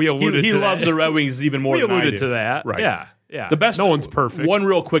 yeah, we alluded. He loves the Red Wings even more. We than I alluded do. to that, right? Yeah. The best. No one's perfect. One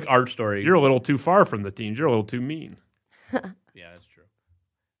real quick art story. You're a little too far from the teams. You're a little too mean. Yeah, that's true.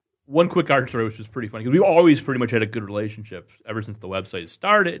 One quick art story, which was pretty funny because we always pretty much had a good relationship ever since the website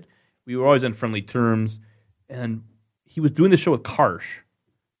started. We were always on friendly terms, and he was doing this show with Karsh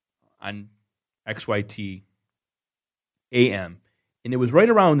on XYT AM, and it was right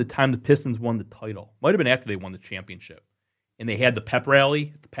around the time the Pistons won the title. Might have been after they won the championship, and they had the pep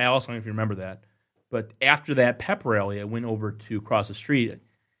rally at the Palace. I don't know if you remember that, but after that pep rally, I went over to across the street. I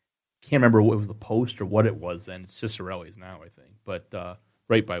can't remember what it was, the Post or what it was then. It's Cicerelli's now, I think, but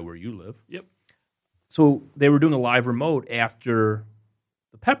right by where you live. Yep. So they were doing a live remote after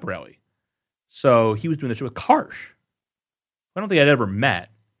the pep rally. So he was doing the show with Karsh. I don't think I'd ever met,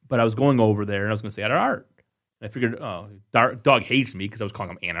 but I was going over there and I was going to say hi to Art. And I figured, Doug hates me because I was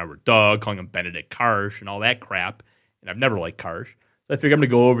calling him Ann Arbor Doug, calling him Benedict Karsh and all that crap. And I've never liked Karsh. So I figured I'm going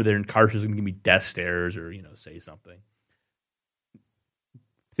to go over there and Karsh is going to give me death stares or, say something.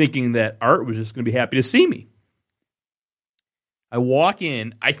 Thinking that Art was just going to be happy to see me. I walk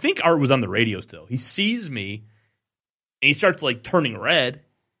in. I think Art was on the radio still. He sees me and he starts turning red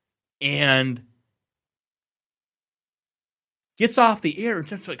and gets off the air and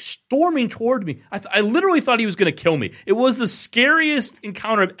starts storming toward me. I literally thought he was going to kill me. It was the scariest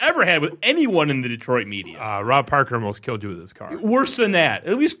encounter I've ever had with anyone in the Detroit media. Rob Parker almost killed you with his car. Worse than that.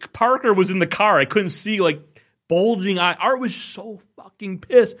 At least Parker was in the car. I couldn't see bulging eye. Art was so fucking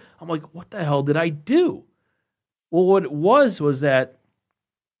pissed. I'm like, what the hell did I do? Well, what it was that,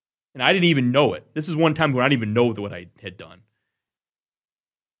 and I didn't even know it. This is one time where I didn't even know what I had done.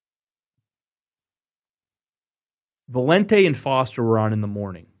 Valente and Foster were on in the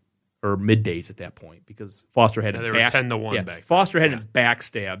morning, or middays at that point, because Foster had they were 10-1 back. Foster hadn't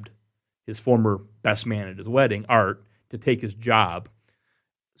backstabbed his former best man at his wedding, Art, to take his job.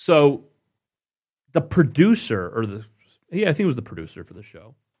 So the producer, I think it was the producer for the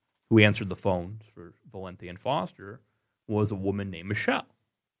show, who answered the phones for Valente and Foster, was a woman named Michelle.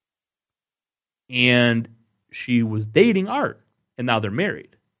 And she was dating Art, and now they're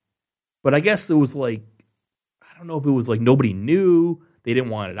married. But I guess it was I don't know if it was nobody knew. They didn't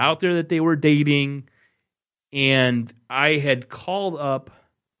want it out there that they were dating. And I had called up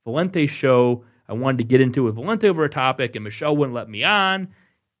Valente's show. I wanted to get into it with Valente over a topic, and Michelle wouldn't let me on.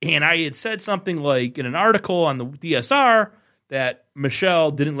 And I had said something in an article on the DSR that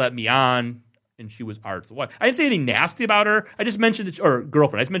Michelle didn't let me on, and she was Art's wife. I didn't say anything nasty about her. I just mentioned or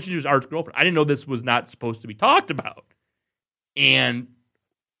girlfriend. I just mentioned she was Art's girlfriend. I didn't know this was not supposed to be talked about. And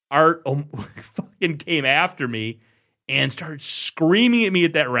Art fucking came after me and started screaming at me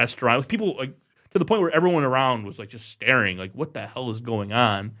at that restaurant. People to the point where everyone around was just staring, what the hell is going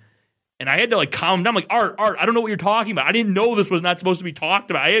on? And I had to calm down. Art, I don't know what you're talking about. I didn't know this was not supposed to be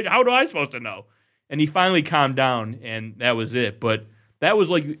talked about. How do I supposed to know? And he finally calmed down, and that was it. But that was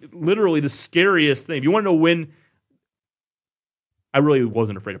literally the scariest thing. If you want to know when, I really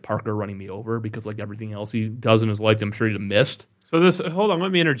wasn't afraid of Parker running me over because everything else he does in his life, I'm sure he'd have missed. So hold on,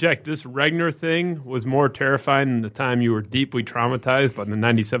 let me interject. This Regner thing was more terrifying than the time you were deeply traumatized by the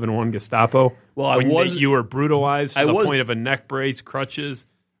 97-1 Gestapo. Well, you were brutalized to the point of a neck brace, crutches,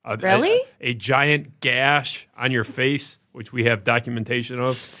 really? A giant gash on your face, which we have documentation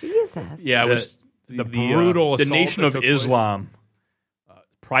of. Jesus. Yeah, it was the brutal the assault Nation that of took place. Islam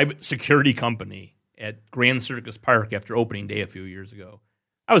private security company at Grand Circus Park after opening day a few years ago.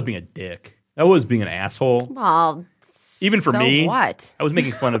 I was being a dick. I was being an asshole. Well, even for me, what? I was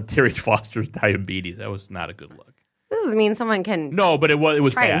making fun of Terry Foster's diabetes. That was not a good look. This doesn't mean someone can. No, but it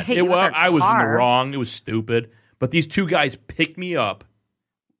was try and bad. hit you with their I was in the car. wrong. It was stupid. But these two guys picked me up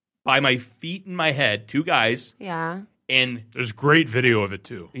by my feet and my head. Two guys. Yeah. And there's great video of it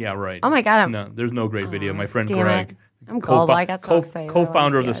too. Yeah, right. Oh my God. No, there's no great video. My friend damn Greg, it. I'm gullible. I got so excited.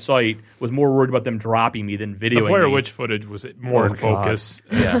 co-founder I of wanna the see site, was more worried about them dropping me than videoing The Blair me. Witch footage was more in focus.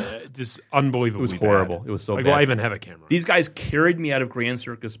 Yeah. Just unbelievable. It was horrible. Bad. It was so bad. bad. Well, I even have a camera. These guys carried me out of Grand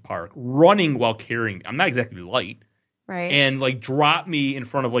Circus Park, running while carrying me. I'm not exactly light. Right. And dropped me in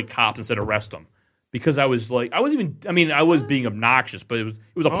front of cops and said arrest them. Because I was I was being obnoxious, but it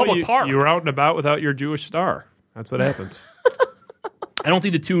was a public park. You were out and about without your Jewish star. That's what happens. I don't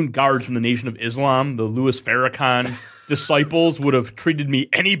think the two guards from the Nation of Islam, the Louis Farrakhan disciples, would have treated me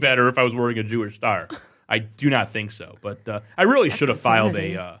any better if I was wearing a Jewish star. I do not think so. But I really should have filed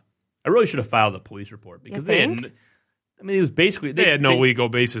a police report because they didn't. I mean, it was basically they had no legal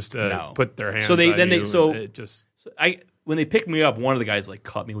basis to put their hands. So they on then you, they so it just when they picked me up, one of the guys like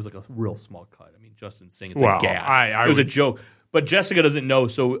cut me. It was like a real small cut. I mean, Justin's saying it's Well, a gap. I it was a would- joke. But Jessica doesn't know.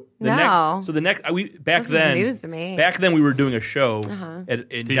 So the next we back This is then news to me. Back then we were doing a show at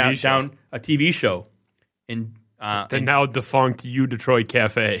TV show. down a TV show in the now defunct U Detroit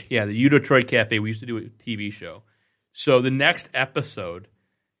Cafe. Yeah, the U Detroit Cafe. We used to do a TV show. So the next episode,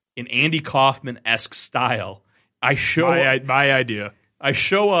 in Andy Kaufman-esque style, I show My idea. I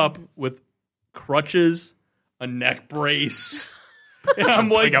show up with crutches, a neck brace, and I'm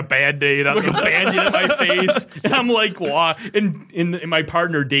Like a Band-Aid on like a the Band-Aid on my face, and I'm like, wow. And my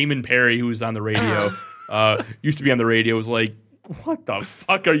partner Damon Perry, who's on the radio, used to be on the radio, was like, "What the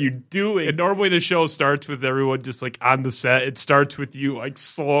fuck are you doing?" And normally the show starts with everyone just like on the set. It starts with you like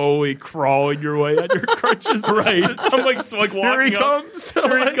slowly crawling your way on your crutches. Right. I'm like walking Here he up. comes.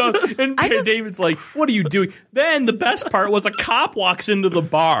 Here he comes. And David's like, "What are you doing?" Then the best part was a cop walks into the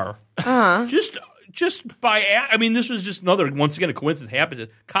bar. Just by, I mean, this was just once again, a coincidence happens.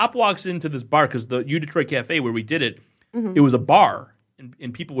 Cop walks into this bar because the U Detroit Cafe where we did it, it was a bar.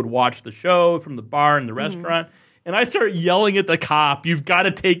 And people would watch the show from the bar and the restaurant. And I start yelling at the cop, "You've got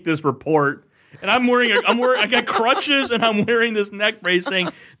to take this report." And I got crutches and I'm wearing this neck brace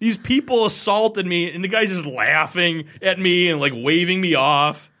saying, "These people assaulted me." And the guy's just laughing at me and like waving me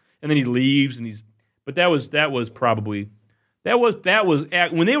off. And then he leaves but that was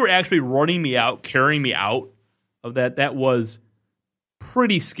when they were actually running me out, carrying me out of that was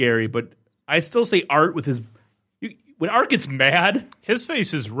pretty scary. But I still say Art when Art gets mad, His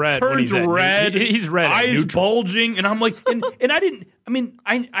face is red. turns when red, He's red. at eyes neutral. bulging, and I'm like, and I didn't. I mean,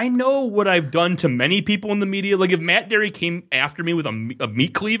 I know what I've done to many people in the media. Like if Matt Derry came after me with a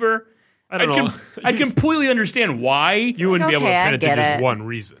meat cleaver, I don't know. I completely understand why. You wouldn't be able to Okay, I pin it to get just it. one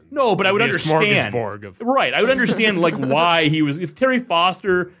reason. No, but I would It'd be a understand. smorgasbord of- Right, I would understand like why he was. If Terry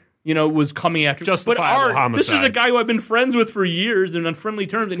Foster, was coming after. Justifiable but Art, this is a homicide. guy who I've been friends with for years and on friendly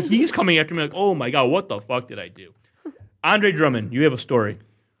terms, and he's coming after me like, oh my god, what the fuck did I do? Andre Drummond, you have a story.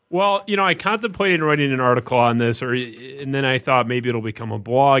 Well, I contemplated writing an article on this, and then I thought maybe it'll become a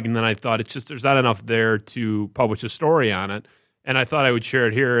blog, and then I thought it's just there's not enough there to publish a story on it, and I thought I would share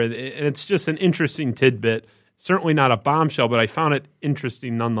it here, and it's just an interesting tidbit. Certainly not a bombshell, but I found it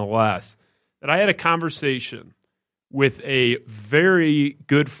interesting nonetheless. That I had a conversation with a very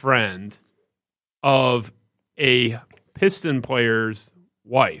good friend of a Piston player's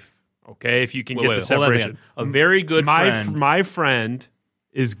wife. Okay, if you can get the hold on a separation. second. A very good friend. My friend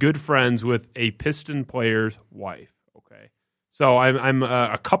is good friends with a Piston player's wife. Okay, so I'm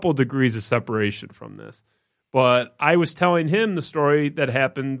a couple degrees of separation from this, but I was telling him the story that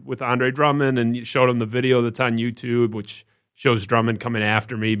happened with Andre Drummond and showed him the video that's on YouTube, which shows Drummond coming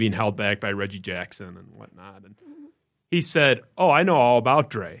after me, being held back by Reggie Jackson and whatnot. And he said, "Oh, I know all about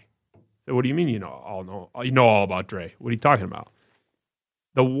Dre." I said, "What do you mean you know all about Dre? What are you talking about?"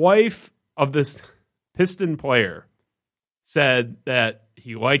 The wife of this Piston player said that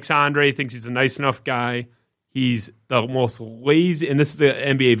he likes Andre, thinks he's a nice enough guy. He's the most lazy, and this is an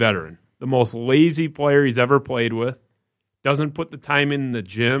NBA veteran, the most lazy player he's ever played with. Doesn't put the time in the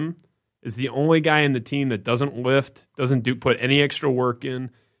gym. Is the only guy in the team that doesn't lift, doesn't put any extra work in,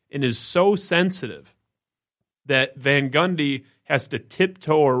 and is so sensitive that Van Gundy has to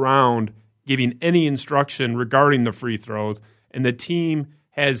tiptoe around giving any instruction regarding the free throws, and the team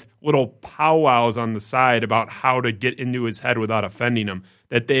has little powwows on the side about how to get into his head without offending him,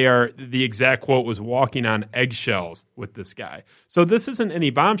 that they are, the exact quote was, walking on eggshells with this guy. So this isn't any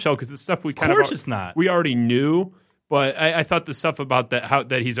bombshell because the stuff we kind of... Of course it's not. We already knew, but I thought the stuff about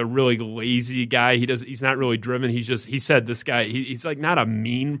that he's a really lazy guy. He's not really driven. He said this guy, he's like not a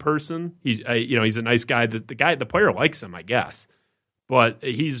mean person. He's a nice guy. The player likes him, I guess. But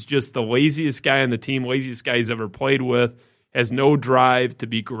he's just the laziest guy on the team, laziest guy he's ever played with. Has no drive to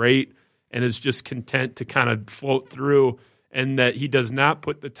be great and is just content to kind of float through, and that he does not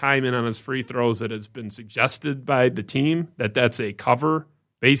put the time in on his free throws that has been suggested by the team, that's a cover.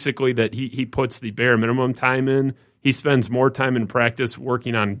 Basically, that he puts the bare minimum time in. He spends more time in practice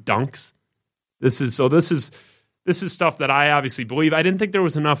working on dunks. This is stuff that I obviously believe. I didn't think there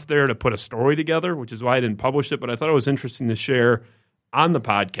was enough there to put a story together, which is why I didn't publish it, but I thought it was interesting to share on the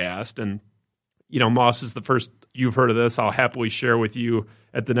podcast. And, Moss is the first you've heard of this. I'll happily share with you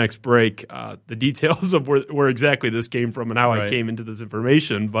at the next break the details of where exactly this came from and how I came into this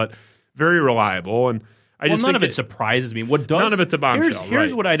information, but very reliable. And none of it surprises me. None of it's a bombshell.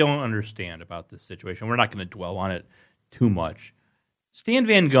 Here's what I don't understand about this situation. We're not going to dwell on it too much. Stan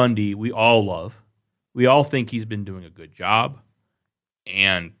Van Gundy, we all love. We all think he's been doing a good job,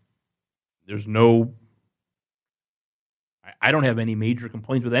 and there's no I don't have any major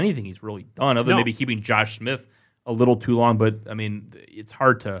complaints with anything he's really done, other than maybe keeping Josh Smith a little too long. But, I mean, it's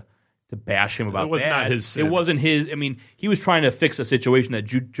hard to bash him about that. It was not his sin. It wasn't his. I mean, he was trying to fix a situation that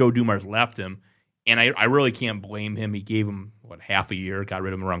Joe Dumars left him, and I really can't blame him. He gave him, half a year, got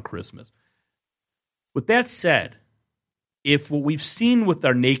rid of him around Christmas. With that said, if what we've seen with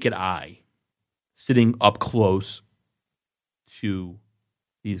our naked eye, sitting up close to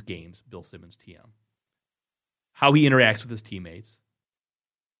these games, Bill Simmons, TM, how he interacts with his teammates,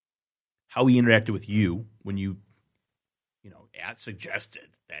 how he interacted with you when you suggested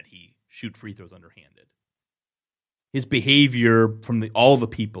that he shoot free throws underhanded, his behavior from all the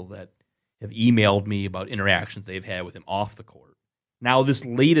people that have emailed me about interactions they've had with him off the court. Now, this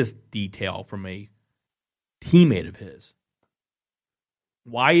latest detail from a teammate of his.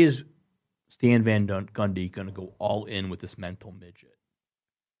 Why is Stan Van Gundy going to go all in with this mental midget?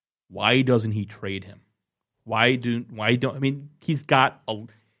 Why doesn't he trade him? He's got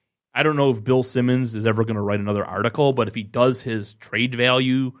I don't know if Bill Simmons is ever going to write another article, but if he does his trade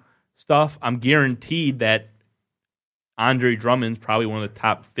value stuff, I'm guaranteed that Andre Drummond's probably one of the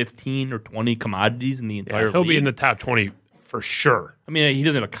top 15 or 20 commodities in the entire league. He'll be in the top 20 for sure. I mean, he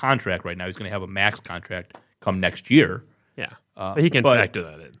doesn't have a contract right now. He's going to have a max contract come next year. Yeah, but he can factor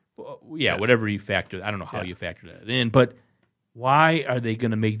that in. Yeah, whatever you factor. I don't know how you factor that in, but why are they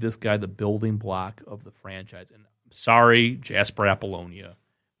going to make this guy the building block of the franchise? And I'm sorry, Jasper Apollonia,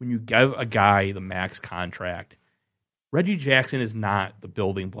 when you give a guy the max contract, Reggie Jackson is not the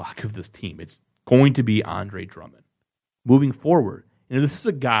building block of this team. It's going to be Andre Drummond moving forward. And this is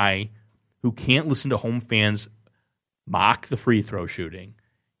a guy who can't listen to home fans mock the free throw shooting.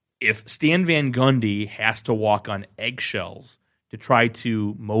 If Stan Van Gundy has to walk on eggshells to try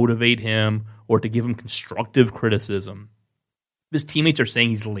to motivate him or to give him constructive criticism, his teammates are saying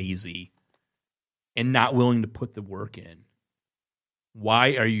he's lazy and not willing to put the work in.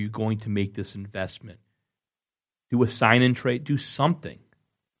 Why are you going to make this investment? Do a sign and trade. Do something.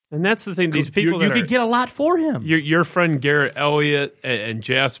 And that's the thing. These people you could get a lot for him. Your friend Garrett Elliott and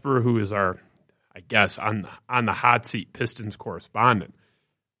Jasper, who is our, I guess, on the hot seat Pistons correspondent,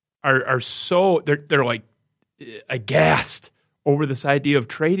 are so they're like aghast over this idea of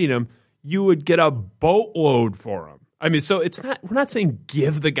trading him. You would get a boatload for him. I mean, so it's not. We're not saying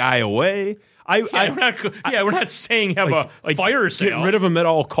give the guy away. We're not saying have a fire sale. Get rid of him at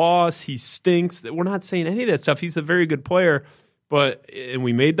all costs. He stinks. We're not saying any of that stuff. He's a very good player. And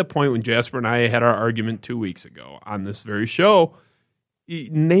we made the point when Jasper and I had our argument 2 weeks ago on this very show.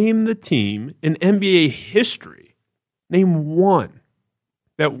 Name the team in NBA history. Name one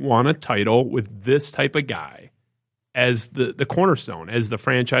that won a title with this type of guy as the cornerstone, as the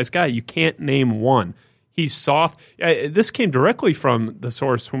franchise guy. You can't name one. He's soft. This came directly from the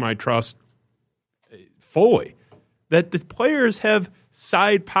source whom I trust fully, that the players have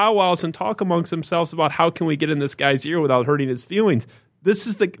side powwows and talk amongst themselves about how can we get in this guy's ear without hurting his feelings. This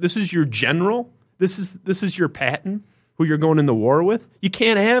is your general. This is your Patton, who you're going into war with. You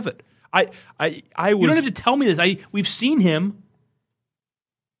can't have it. You don't have to tell me this. We've seen him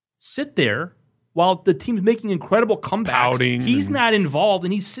sit there while the team's making incredible comebacks. Pouting. He's not involved,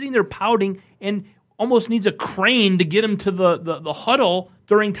 and he's sitting there pouting and almost needs a crane to get him to the huddle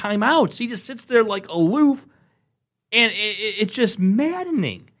during timeouts. He just sits there like aloof, and it's just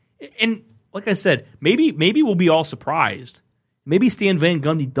maddening. And like I said, maybe we'll be all surprised. Maybe Stan Van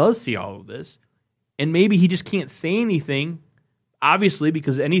Gundy does see all of this, and maybe he just can't say anything, obviously,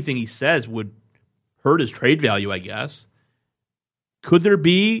 because anything he says would hurt his trade value, I guess. Could it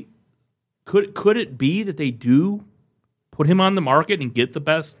be that they do put him on the market and get the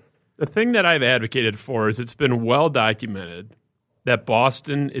best? The thing that I've advocated for is it's been well documented that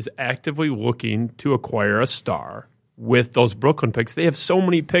Boston is actively looking to acquire a star with those Brooklyn picks. They have so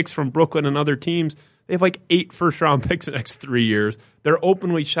many picks from Brooklyn and other teams. They have like 8 first-round picks in the next 3 years. They're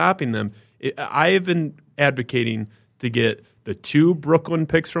openly shopping them. I have been advocating to get the 2 Brooklyn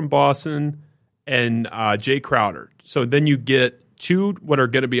picks from Boston and Jay Crowder. So then you get 2 what are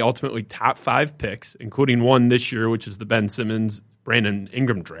going to be ultimately top 5 picks, including one this year, which is the Ben Simmons, Brandon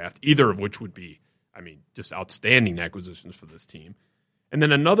Ingram draft, either of which would be, just outstanding acquisitions for this team. And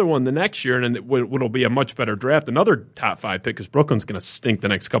then another one the next year, and it'll be a much better draft, another top 5 pick, because Brooklyn's going to stink the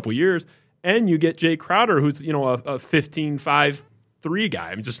next couple of years. And you get Jay Crowder, who's a 15-5-3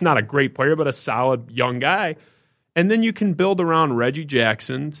 guy. Just not a great player, but a solid young guy. And then you can build around Reggie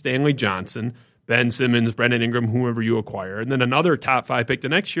Jackson, Stanley Johnson, Ben Simmons, Brandon Ingram, whoever you acquire, and then another top 5 pick the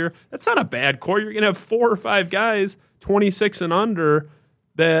next year. That's not a bad core. You're going to have 4 or 5 guys, 26 and under,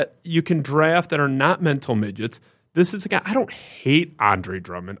 that you can draft that are not mental midgets. This is a guy, I don't hate Andre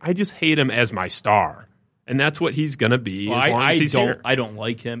Drummond. I just hate him as my star. And that's what he's going to be as long as he's here. I don't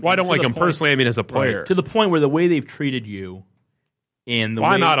like him. Well, I don't like him personally. I mean, as a player. Right, to the point where the way they've treated you and the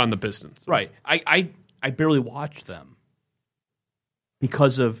Why way... not on the Pistons? Right. I barely watch them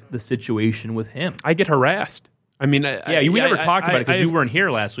because of the situation with him. I get harassed. I mean, we never talked about it because you weren't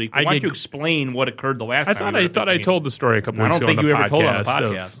here last week. Why don't you explain what occurred the last time? I thought I told the story a couple weeks ago. I don't think you ever told it on the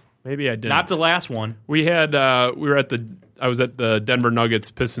podcast. Maybe I didn't. Not the last one. We had I was at the Denver Nuggets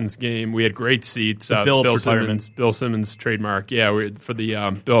Pistons game. We had great seats. Bill Simmons trademark. Yeah, for the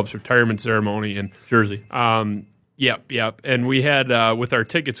Billups retirement ceremony in Jersey. Yep. And we had with our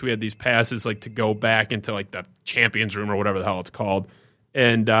tickets, we had these passes like to go back into like the champions room or whatever the hell it's called.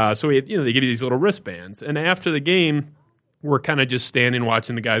 And so we had, they give you these little wristbands. And after the game, we're kind of just standing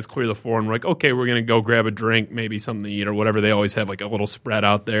watching the guys clear the floor, and we're like, okay, we're going to go grab a drink, maybe something to eat or whatever. They always have like a little spread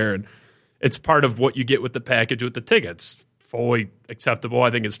out there, and it's part of what you get with the package with the tickets. Fully acceptable. I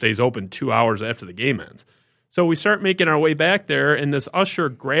think it stays open 2 hours after the game ends. So we start making our way back there, and this usher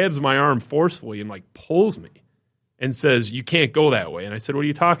grabs my arm forcefully and like pulls me and says, "You can't go that way." And I said, "What are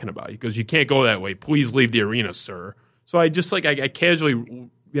you talking about?" He goes, "You can't go that way. Please leave the arena, sir." So I just I casually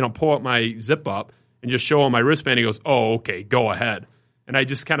pull up my zip up and just show him my wristband. He goes, "Oh, okay, go ahead." And I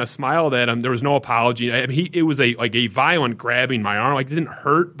just kind of smiled at him. There was no apology. I mean, it was a violent grabbing my arm. Like, it didn't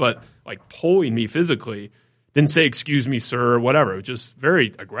hurt, but like pulling me physically. Didn't say, "Excuse me, sir," or whatever. It was just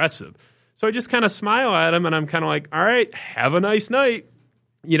very aggressive. So I just kind of smile at him, and I'm kind of like, "All right, have a nice night."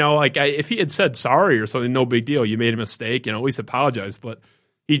 If he had said sorry or something, no big deal. You made a mistake, at least apologize. But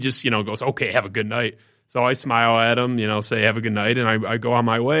he just, goes, "Okay, have a good night." So I smile at him, say, "Have a good night," and I go on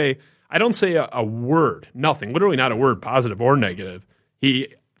my way. I don't say a word, nothing, literally not a word, positive or negative. He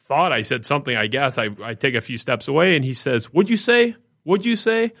thought I said something, I guess. I take a few steps away, and he says, "What'd you say? What'd you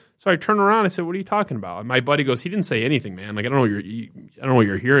say?" So I turn around. I said, "What are you talking about?" And my buddy goes, "He didn't say anything, man. Like, I don't know what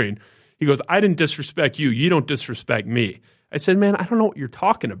you're hearing." He goes, "I didn't disrespect you. You don't disrespect me." I said, "Man, I don't know what you're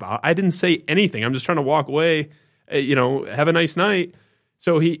talking about. I didn't say anything. I'm just trying to walk away. Have a nice night."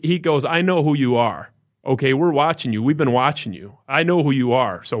 So he goes, "I know who you are. Okay, we're watching you. We've been watching you. I know who you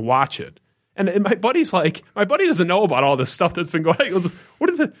are, so watch it." And my buddy doesn't know about all this stuff that's been going on. He goes, "What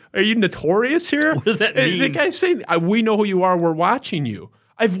is it? Are you notorious here?" What does that mean? The guy's saying, "We know who you are. We're watching you."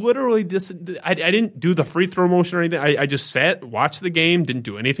 I've literally I didn't do the free throw motion or anything. I just sat, watched the game, didn't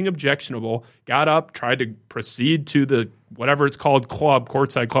do anything objectionable, got up, tried to proceed to the whatever it's called club,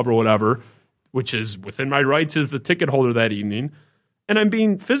 courtside club or whatever, which is within my rights as the ticket holder that evening. And I'm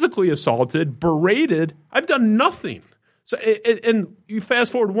being physically assaulted, berated. I've done nothing. So, and you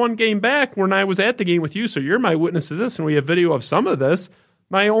fast forward one game back when I was at the game with you, so you're my witness to this, and we have video of some of this.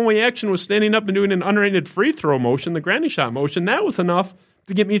 My only action was standing up and doing an underhanded free throw motion, the granny shot motion. That was enough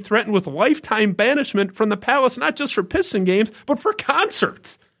to get me threatened with lifetime banishment from the Palace, not just for Piston games, but for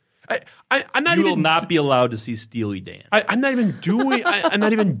concerts. I'm not. You will not be allowed to see Steely Dan. I'm not even doing. I'm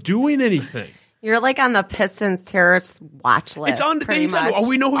not even doing anything. You're like on the Pistons terrorist watch list. It's on the thing. Oh,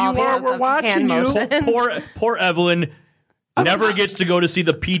 we know who you are. We're watching you. Poor Evelyn. Never gets to go to see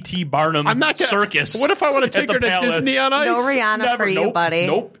the P.T. Barnum circus. What if I want to take her to Disney on Ice? No Rihanna for you, buddy.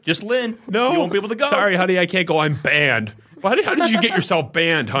 Nope. Just Lynn. No. You won't be able to go. Sorry, honey. I can't go. I'm banned. How did you get yourself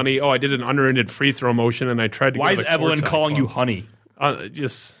banned, honey? Oh, I did an underhanded free throw motion, and I tried to Why go is Evelyn calling you honey?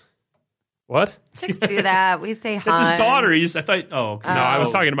 What? Chicks do that. We say hun. It's his daughter. I thought, okay. No, I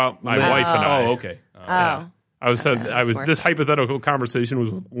was talking about my wife and I. Oh, okay. Yeah. I was this hypothetical conversation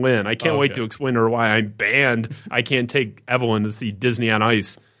was with Lynn. I can't wait to explain to her why I'm banned. I can't take Evelyn to see Disney on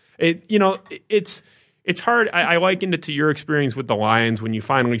Ice. It's hard. I likened it to your experience with the Lions when you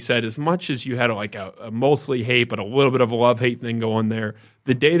finally said, as much as you had a mostly hate but a little bit of a love-hate thing going there,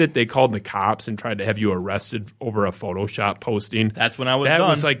 the day that they called the cops and tried to have you arrested over a Photoshop posting. That's when I was done. That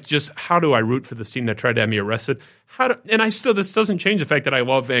was like, just how do I root for this team that tried to have me arrested? This doesn't change the fact that I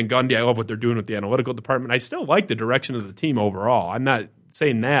love Van Gundy. I love what they're doing with the analytical department. I still like the direction of the team overall. I'm not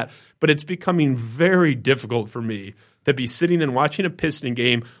saying that, but it's becoming very difficult for me to be sitting and watching a Piston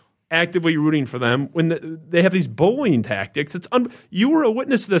game, actively rooting for them when they have these bullying tactics. You were a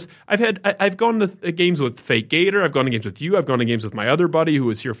witness to this. I've gone to games with Fake Gator. I've gone to games with you. I've gone to games with my other buddy who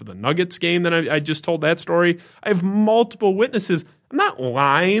was here for the Nuggets game. That I just told that story. I have multiple witnesses. I'm not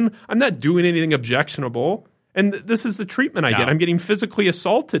lying. I'm not doing anything objectionable. And this is the treatment I get. I'm getting physically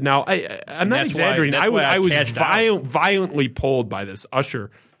assaulted now. I'm not exaggerating. I was violently pulled by this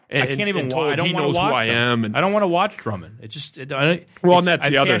usher. I can't even watch. I don't want to watch. Who I am. And I don't want to watch Drummond. That's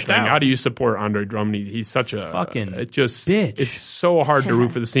the other thing. How do you support Andre Drummond? He's such a fucking bitch. It's so hard to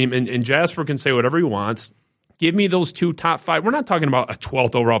root for this team. And Jasper can say whatever he wants. Give me those 2 top 5. We're not talking about a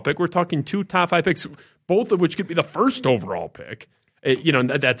 12th overall pick. We're talking 2 top 5 picks, both of which could be the first overall pick.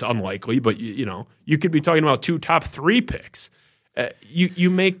 That's unlikely, but you could be talking about 2 top 3 picks. You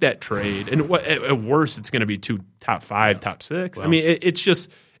make that trade, and at worst, it's going to be 2 top 5, top 6. Well, I mean, it's just,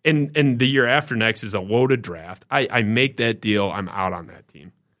 and the year after next is a loaded draft. I make that deal. I'm out on that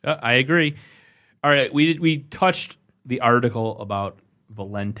team. I agree. All right, we touched the article about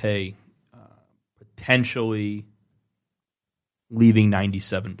Valente potentially leaving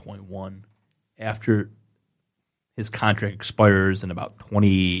 97.1 after his contract expires in about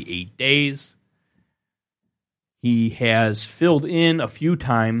 28 days. He has filled in a few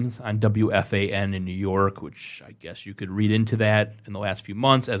times on WFAN in New York, which I guess you could read into that in the last few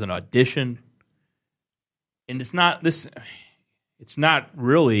months as an audition. And it's not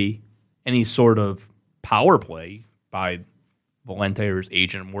really any sort of power play by Valente or his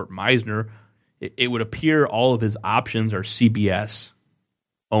agent, Mort Meisner. It would appear all of his options are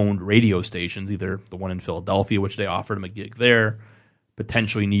CBS-owned radio stations, either the one in Philadelphia, which they offered him a gig there,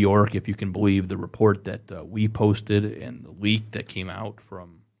 potentially New York, if you can believe the report that we posted and the leak that came out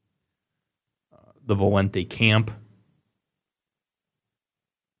from the Valente camp.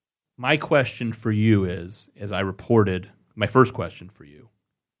 My question for you is, as I reported, my first question for you,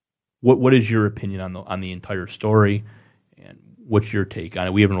 what is your opinion on the entire story, and what's your take on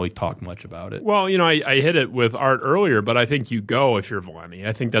it? We haven't really talked much about it. Well, I hit it with Art earlier, but I think you go if you're Valente.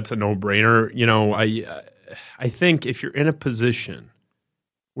 I think that's a no-brainer. I think if you're in a position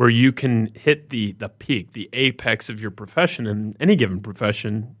where you can hit the peak, the apex of your profession in any given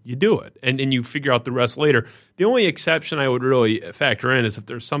profession, you do it. And you figure out the rest later. The only exception I would really factor in is if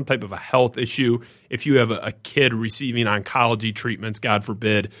there's some type of a health issue, if you have a kid receiving oncology treatments, God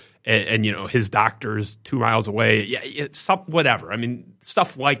forbid, and his doctor's 2 miles away, it's whatever. I mean,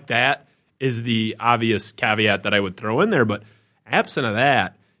 stuff like that is the obvious caveat that I would throw in there. But absent of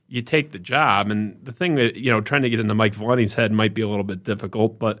that, you take the job. And the thing that, trying to get into Mike Valente's head might be a little bit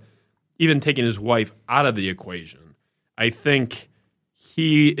difficult, but even taking his wife out of the equation, I think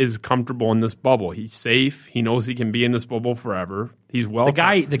he is comfortable in this bubble. He's safe. He knows he can be in this bubble forever. He's well. The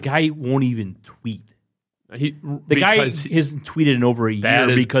guy won't even tweet. The guy hasn't tweeted in over a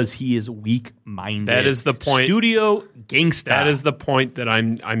year because he is weak-minded. That is the point. Studio gangsta. That is the point that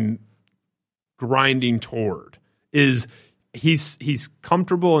I'm grinding toward. Is he's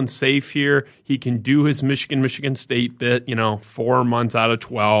comfortable and safe here. He can do his Michigan State bit, 4 months out of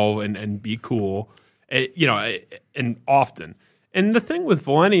 12 and be cool, and often. And the thing with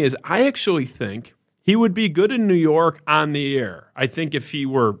Valente is I actually think he would be good in New York on the air. I think if he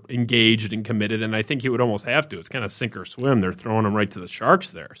were engaged and committed, and I think he would almost have to. It's kind of sink or swim. They're throwing him right to the Sharks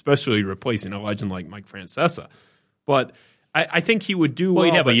there, especially replacing a legend like Mike Francesa. But I think he would do well.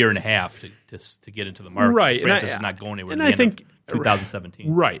 He'd have a year and a half to get into the market. Right. Francesa is not going anywhere. And I think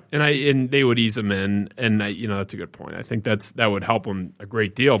 2017. Right. And they would ease him in, and that's a good point. I think that would help him a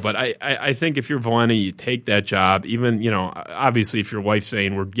great deal. But I think if you're Valente, you take that job. Even obviously, if your wife's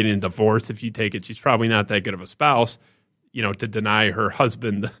saying we're getting a divorce, if you take it, she's probably not that good of a spouse. To deny her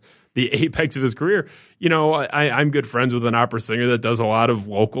husband the apex of his career. I'm good friends with an opera singer that does a lot of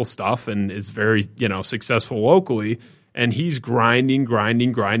local stuff and is very successful locally. And he's grinding,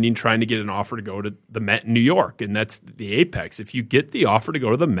 trying to get an offer to go to the Met in New York. And that's the apex. If you get the offer to go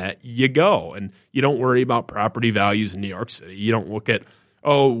to the Met, you go. And you don't worry about property values in New York City. You don't look at,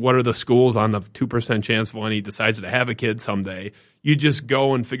 what are the schools on the 2% chance Valente decides to have a kid someday. You just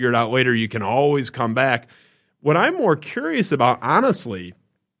go and figure it out later. You can always come back. What I'm more curious about, honestly,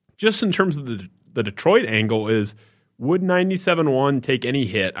 just in terms of the Detroit angle is, would 97.1 take any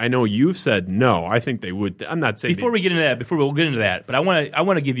hit? I know you've said no. I think they would. I'm not saying we'll get into that. But I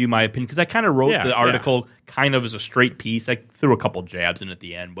want to give you my opinion because I kind of wrote the article kind of as a straight piece. I threw a couple jabs in at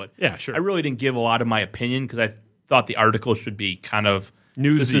the end, but sure. I really didn't give a lot of my opinion because I thought the article should be kind of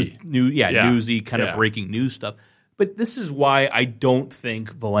newsy, newsy, kind of breaking news stuff. But this is why I don't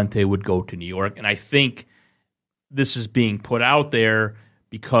think Valente would go to New York, and I think this is being put out there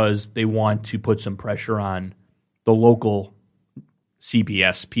because they want to put some pressure on the local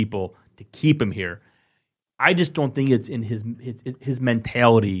CBS people to keep him here. I just don't think it's in his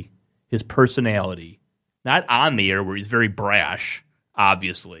mentality, his personality. Not on the air where he's very brash,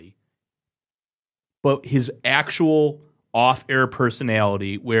 obviously, but his actual off-air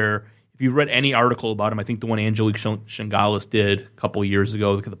personality where if you've read any article about him, I think the one Angelique Shingalis did a couple of years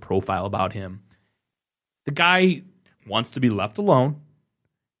ago, look at the profile about him. The guy wants to be left alone.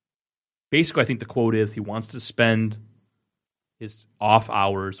 Basically, I think the quote is he wants to spend his off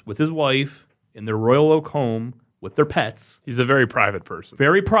hours with his wife in their Royal Oak home with their pets. He's a very private person.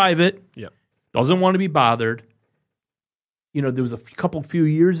 Very private. Yeah. Doesn't want to be bothered. There was few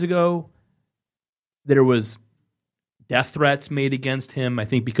years ago, there was death threats made against him, I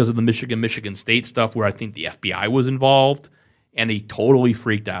think because of the Michigan State stuff where I think the FBI was involved, and he totally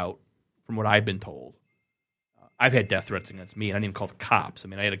freaked out from what I've been told. I've had death threats against me, and I didn't even call the cops. I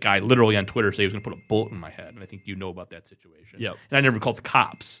mean, I had a guy literally on Twitter say he was going to put a bullet in my head, and I think you know about that situation. Yep. And I never called the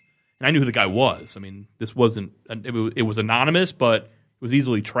cops. And I knew who the guy was. I mean, this wasn't – it was anonymous, but it was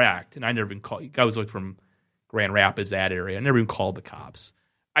easily tracked, and I never even called – the guy was like from Grand Rapids, that area. I never even called the cops.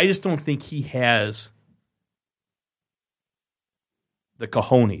 I just don't think he has the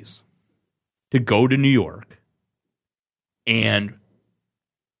cojones to go to New York and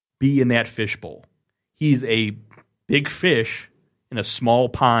be in that fishbowl. He's a big fish in a small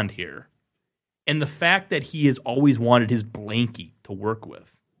pond here. And the fact that he has always wanted his blankie to work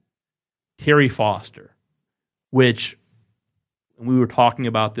with, Terry Foster, which we were talking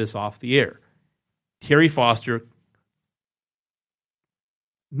about this off the air. Terry Foster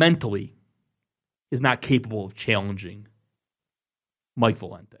mentally is not capable of challenging Mike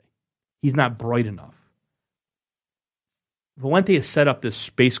Valente. He's not bright enough. Valente has set up this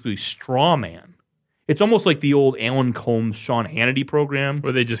basically straw man. It's almost like the old Alan Combs, Sean Hannity program,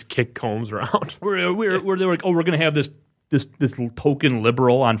 where they just kick Combs around. Where they're like, oh, we're going to have this token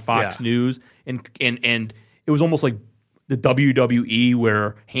liberal on Fox News, and it was almost like the WWE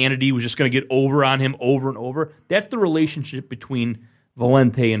where Hannity was just going to get over on him over and over. That's the relationship between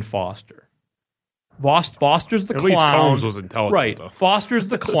Valente and Foster. Foster's the clown. At least Combs was intelligent, right? Though. Foster's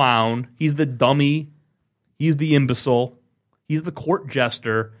the clown. He's the dummy. He's the imbecile. He's the court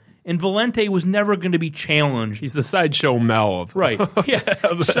jester. And Valente was never going to be challenged. He's the sideshow Mel of right.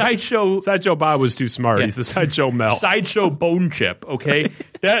 Yeah, sideshow Bob was too smart. Yeah. He's the sideshow Mel. Sideshow bone chip. Okay,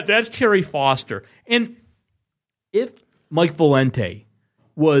 that's Terry Foster. And if Mike Valente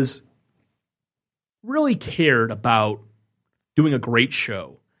was really cared about doing a great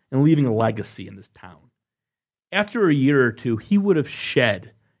show and leaving a legacy in this town, after a year or two, he would have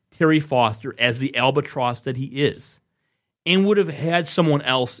shed Terry Foster as the albatross that he is. And would have had someone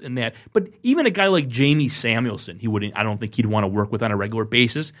else in that. But even a guy like Jamie Samuelson, I don't think he'd want to work with on a regular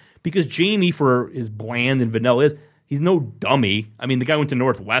basis, because Jamie, for his bland and vanilla he's no dummy. I mean, the guy went to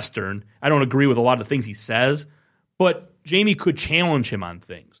Northwestern. I don't agree with a lot of the things he says, but Jamie could challenge him on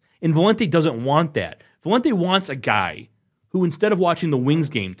things. And Valente doesn't want that. Valente wants a guy who, instead of watching the Wings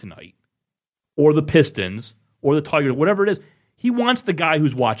game tonight, or the Pistons, or the Tigers, whatever it is, he wants the guy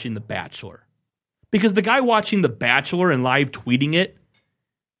who's watching The Bachelor. Because the guy watching The Bachelor and live tweeting it,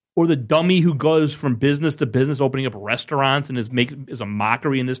 or the dummy who goes from business to business opening up restaurants and is a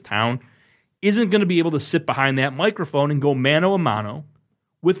mockery in this town, isn't going to be able to sit behind that microphone and go mano a mano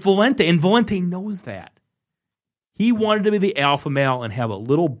with Valente. And Valente knows that. He wanted to be the alpha male and have a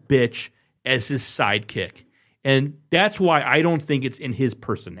little bitch as his sidekick. And that's why I don't think it's in his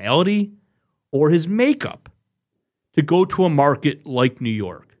personality or his makeup to go to a market like New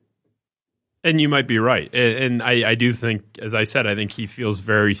York. And you might be right. And I do think, as I said, I think he feels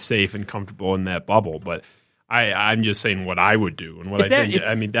very safe and comfortable in that bubble. But I'm just saying what I would do and what I think.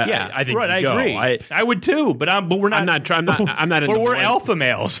 I think right, I agree. I would too, but we're not. I'm not. But we're alpha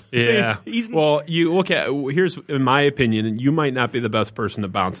males. Yeah. Well, you look at here's in my opinion, and you might not be the best person to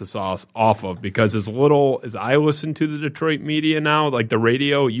bounce this off of, because as little as I listen to the Detroit media now, like the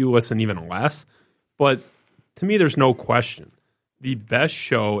radio, you listen even less. But to me, there's no question. The best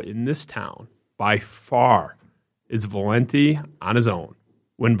show in this town, by far, is Valente on his own.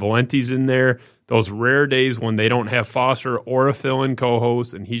 When Valente's in there, those rare days when they don't have Foster or a fill-in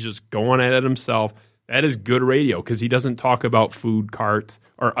co-host and he's just going at it himself, that is good radio because he doesn't talk about food carts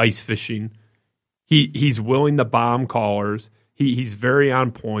or ice fishing. He's willing to bomb callers. He's very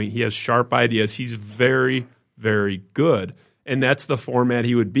on point. He has sharp ideas. He's very, very good. And that's the format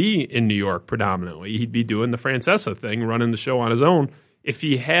he would be in New York predominantly. He'd be doing the Francesa thing, running the show on his own. If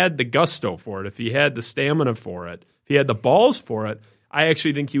he had the gusto for it, if he had the stamina for it, if he had the balls for it, I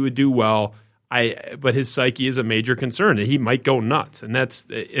actually think he would do well. But his psyche is a major concern. He might go nuts, and that's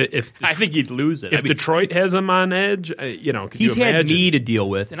if I think he'd lose it. If Detroit has him on edge, he's had me to deal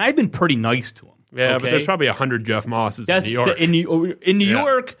with, and I've been pretty nice to him. Yeah, but there's probably 100 Jeff Mosses in New York. In New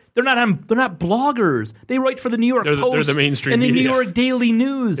York, they're not bloggers. They write for the New York Post. They're the mainstream and the media. New York Daily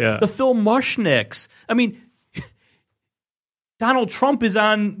News. Yeah. The Phil Mushnicks. I mean, Donald Trump is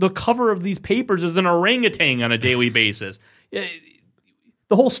on the cover of these papers as an orangutan on a daily basis.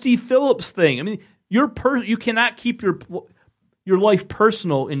 The whole Steve Phillips thing. I mean, you cannot keep your life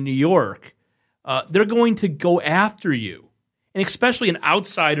personal in New York. They're going to go after you. And especially an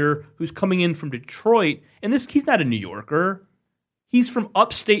outsider who's coming in from Detroit. And he's not a New Yorker. He's from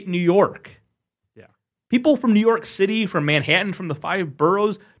upstate New York. Yeah. People from New York City, from Manhattan, from the 5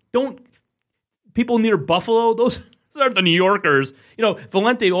 boroughs, people near Buffalo, These aren't the New Yorkers. You know,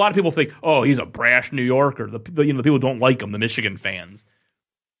 Valente, a lot of people think, oh, he's a brash New Yorker. The people who don't like him, the Michigan fans.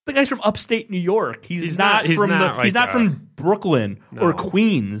 The guy's from upstate New York. He's not from Brooklyn or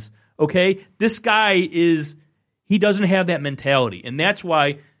Queens, okay? This guy he doesn't have that mentality. And that's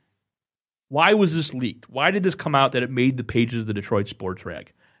why was this leaked? Why did this come out that it made the pages of the Detroit Sports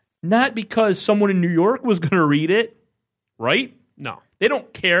Rag? Not because someone in New York was going to read it, right? No. They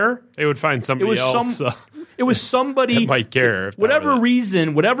don't care. They would find somebody else. It was somebody that might care. Whatever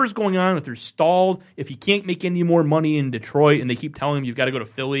reason, whatever's going on, if they're stalled, if you can't make any more money in Detroit and they keep telling him you've got to go to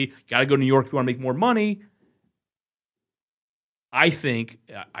Philly, you got to go to New York if you want to make more money, I think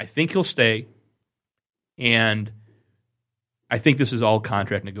he'll stay. And I think this is all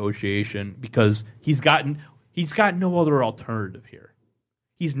contract negotiation because he's got no other alternative here.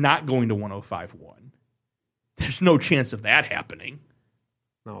 He's not going to 105.1. There's no chance of that happening.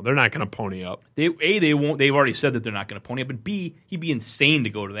 No, they're not going to pony up. They won't. They've already said that they're not going to pony up. And B, he'd be insane to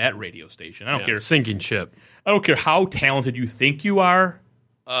go to that radio station. I don't care. Sinking ship. I don't care how talented you think you are.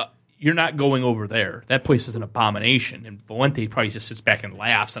 You're not going over there. That place is an abomination. And Valente probably just sits back and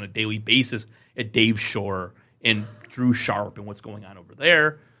laughs on a daily basis at Dave Shore and Drew Sharp and what's going on over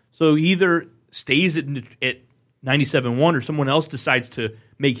there. So he either stays at 97.1 or someone else decides to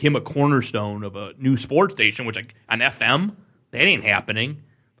make him a cornerstone of a new sports station, which on FM, that ain't happening.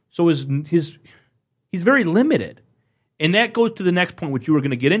 So he's very limited. And that goes to the next point, which you were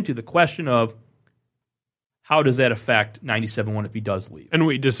going to get into, the question of how does that affect 97.1 if he does leave? And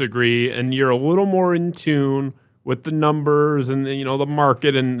we disagree, and you're a little more in tune with the numbers and the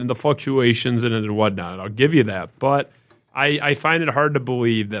market and the fluctuations and whatnot. I'll give you that. But I find it hard to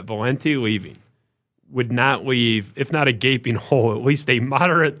believe that Valente leaving would not leave, if not a gaping hole, at least a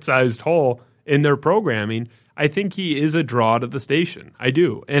moderate-sized hole in their programming. I think he is a draw to the station. I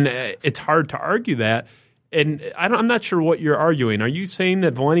do. And it's hard to argue that. And I'm not sure what you're arguing. Are you saying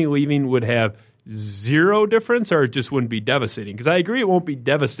that Valente leaving would have zero difference or it just wouldn't be devastating? Because I agree it won't be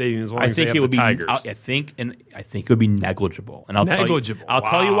devastating as long as they have the Tigers. I think it would be negligible. And I'll tell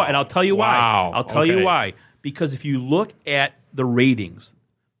you why. And I'll tell you why. Wow. I'll tell you why. Because if you look at the ratings,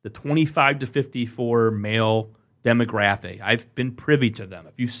 the 25 to 54 male demographic, I've been privy to them.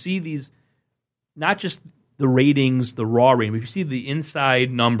 If you see these, not just the ratings, the raw rating, if you see the inside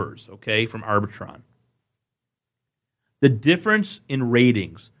numbers, okay, from Arbitron, the difference in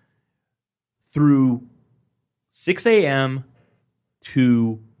ratings through 6 a.m.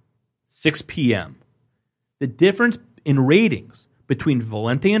 to 6 p.m., the difference in ratings between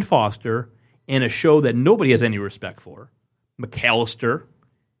Valente and Foster and a show that nobody has any respect for, McAllister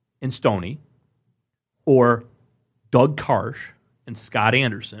and Stoney, or Doug Karsh and Scott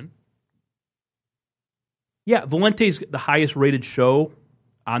Anderson. Yeah, Valente's the highest rated show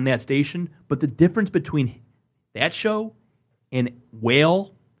on that station, but the difference between that show and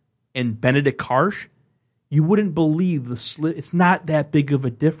Whale and Benedict Karsh, you wouldn't believe it's not that big of a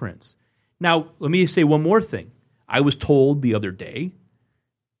difference. Now, let me say one more thing. I was told the other day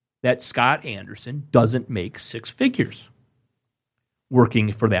that Scott Anderson doesn't make six figures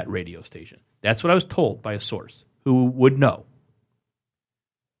working for that radio station. That's what I was told by a source who would know.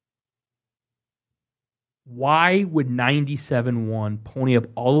 Why would 97.1 pony up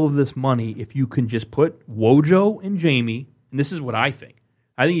all of this money if you can just put Wojo and Jamie, and this is what I think.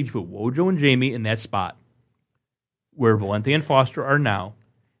 I think if you put Wojo and Jamie in that spot where Valente and Foster are now,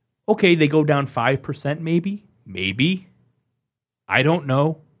 okay, they go down 5% maybe. Maybe. I don't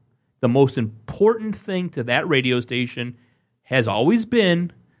know. The most important thing to that radio station has always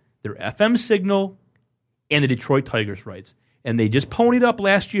been their FM signal and the Detroit Tigers rights. And they just ponied up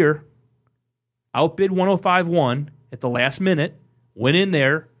last year, outbid 105.1 at the last minute, went in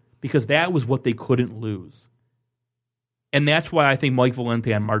there because that was what they couldn't lose. And that's why I think Mike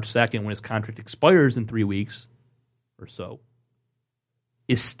Valente on March 2nd, when his contract expires in 3 weeks or so,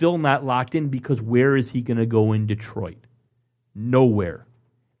 is still not locked in because where is he going to go in Detroit? Nowhere.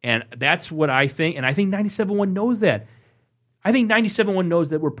 And that's what I think. And I think 97.1 knows that. I think 97.1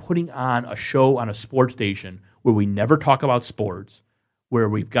 knows that we're putting on a show on a sports station where we never talk about sports, where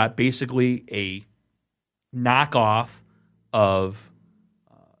we've got basically a knockoff of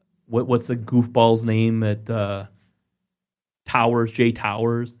what's the goofball's name at Towers, Jay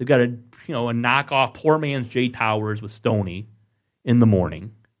Towers. They've got a knockoff poor man's Jay Towers with Stoney in the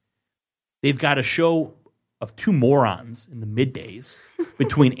morning. They've got a show of two morons in the middays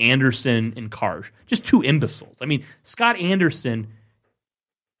between Anderson and Karsh. Just two imbeciles. I mean, Scott Anderson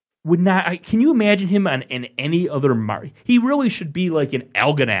would not... Can you imagine him in any other... He really should be like an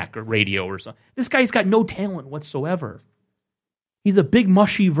Algonac or radio or something. This guy's got no talent whatsoever. He's a big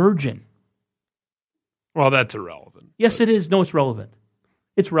mushy virgin. Well, that's irrelevant. Yes, it is. No, it's relevant.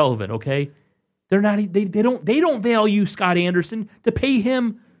 It's relevant, okay? They're not. They don't value Scott Anderson to pay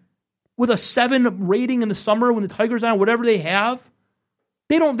him with a 7 rating in the summer when the Tigers are on whatever they have.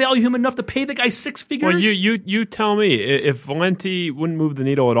 They don't value him enough to pay the guy 6 figures. Well, you tell me if Valenti wouldn't move the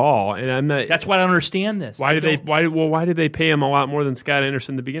needle at all, and I'm not. That's why I don't understand this. Why did they pay him a lot more than Scott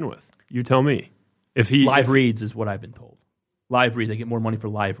Anderson to begin with? You tell me. Live reads is what I've been told. Live reads, they get more money for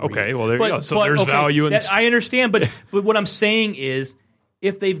live reads. Okay, well there you go. So there's value in I understand, but what I'm saying is,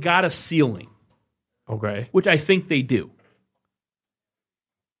 if they've got a ceiling, okay, which I think they do,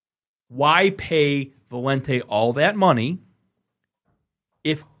 why pay Valenti all that money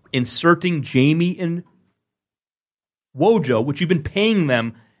if inserting Jamie and Wojo, which you've been paying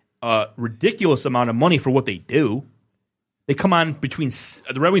them a ridiculous amount of money for what they do? They come on between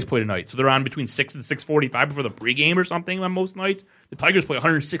the Red Wings play tonight, so they're on between 6 and 6:45 before the pregame or something on most nights. The Tigers play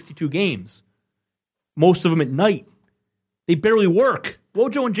 162 games, most of them at night. They barely work.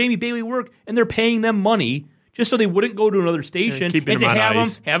 Wojo and Jamie barely work, and they're paying them money just so they wouldn't go to another station and to have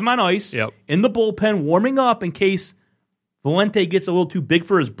them on ice in the bullpen, warming up in case Valenti gets a little too big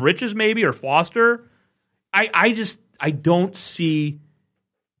for his britches, maybe, or Foster. I don't see.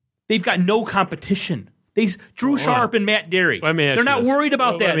 They've got no competition. Drew Sharp and Matt Derry. They're not worried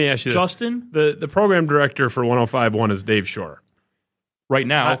about that, Justin. The program director for 105.1 is Dave Shore. Right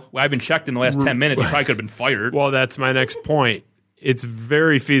now, I haven't checked in the last 10 minutes. He probably could have been fired. Well, that's my next point. It's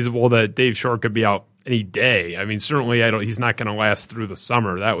very feasible that Dave Shore could be out any day. I mean, certainly he's not going to last through the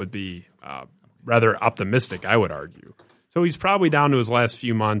summer. That would be rather optimistic, I would argue. So he's probably down to his last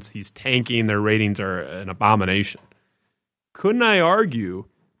few months. He's tanking. Their ratings are an abomination. Couldn't I argue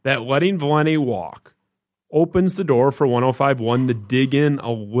that letting Valenti walk opens the door for 105.1 to dig in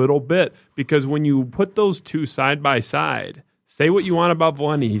a little bit? Because when you put those two side by side, say what you want about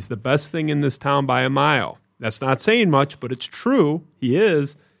Valenti, he's the best thing in this town by a mile. That's not saying much, but it's true. He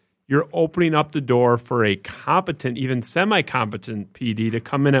is. You're opening up the door for a competent, even semi-competent PD to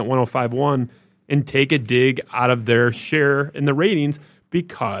come in at 105.1 and take a dig out of their share in the ratings,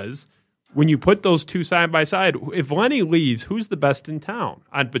 because when you put those two side by side, if Valenti leaves, who's the best in town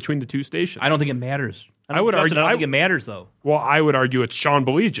between the two stations? I don't think it matters. I would argue. I don't think it matters, though. Well, I would argue it's Sean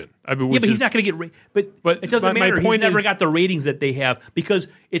Baligian. But he's not going to get. But it doesn't matter. He's never got the ratings that they have because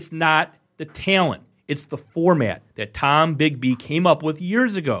it's not the talent; it's the format that Tom Bigby came up with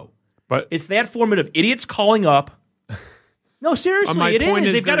years ago. But it's that format of idiots calling up. No, seriously, it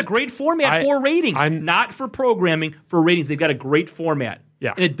is. They've got a great format for ratings, not for programming. For ratings, they've got a great format.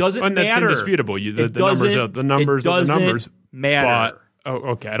 Yeah, and it doesn't matter. That's indisputable. The numbers are the numbers. Matter. But,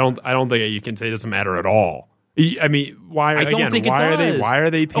 okay, I don't think you can say it doesn't matter at all. I mean, why? I don't think it does. Why are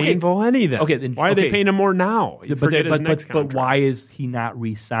they paying Valenti then? Why are they paying him more now? But why is he not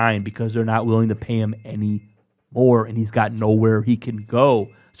re-signed? Because they're not willing to pay him any more, and he's got nowhere he can go.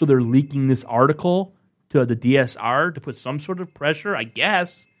 So they're leaking this article to the DSR to put some sort of pressure, I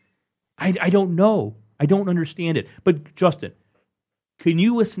guess. I don't know. I don't understand it. But, Justin, can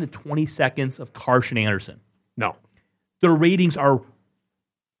you listen to 20 seconds of Karsch and Anderson? No. Their ratings are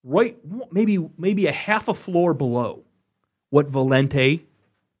right, maybe a half a floor below what Valenti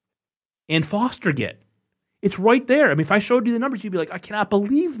and Foster get. It's right there. I mean, if I showed you the numbers, you'd be like, I cannot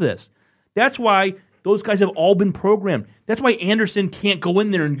believe this. That's why those guys have all been programmed. That's why Anderson can't go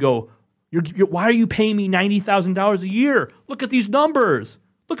in there and go, why are you paying me $90,000 a year? Look at these numbers.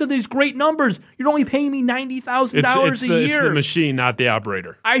 Look at these great numbers. You're only paying me $90,000 a year. It's the machine, not the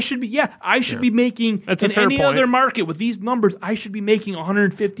operator. I should be making, that's in any point. Other market with these numbers, I should be making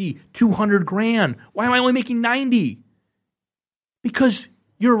 $150,000, $200,000. Why am I only making $90,000? Because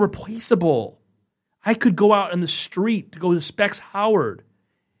you're replaceable. I could go out in the street to go to Specs Howard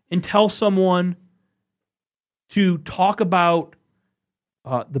and tell someone to talk about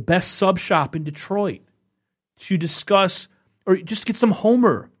the best sub shop in Detroit, to discuss or just get some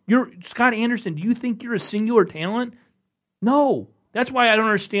Homer. You're Scott Anderson. Do you think you're a singular talent? No. That's why I don't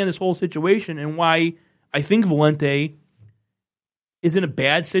understand this whole situation and why I think Valenti is in a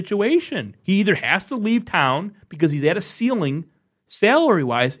bad situation. He either has to leave town because he's at a ceiling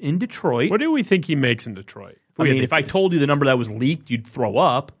salary-wise in Detroit. What do we think he makes in Detroit? If I told you the number that was leaked, you'd throw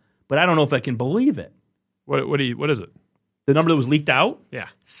up, but I don't know if I can believe it. What is it? The number that was leaked out? Yeah.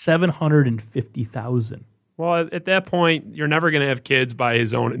 $750,000. Well, at that point, you're never going to have kids by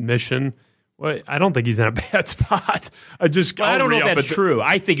his own admission. Well, I don't think he's in a bad spot. I don't know if that's true.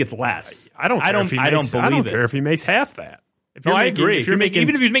 I think it's less. I don't care if he makes half that. I agree. Even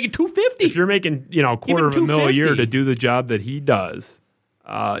if he's making $250,000. If you're making $250,000 a year to do the job that he does,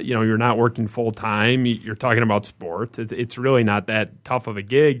 you're not working full time. You're talking about sports. It's really not that tough of a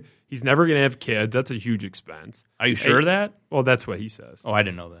gig. He's never going to have kids. That's a huge expense. Are you sure of that? Well, that's what he says. Oh, I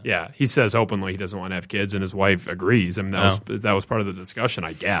didn't know that. Yeah, he says openly he doesn't want to have kids, and his wife agrees. I mean, that was part of the discussion,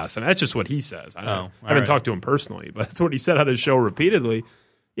 I guess. And that's just what he says. I haven't talked to him personally, but that's what he said on his show repeatedly.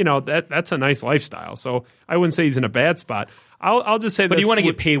 You know, that's a nice lifestyle. So I wouldn't say he's in a bad spot. I'll just say but this. you want to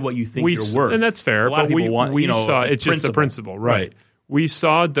get paid what you think you're worth. And that's fair. A lot of people want, we saw it's just the principle, right? We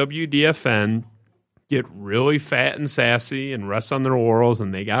saw WDFN get really fat and sassy and rest on their laurels,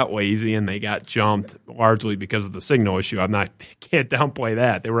 and they got lazy and they got jumped largely because of the signal issue. Can't downplay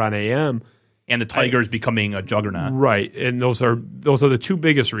that. They were on AM. And the Tigers becoming a juggernaut. Right. And those are the two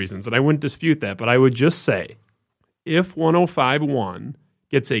biggest reasons. And I wouldn't dispute that, but I would just say if 105.1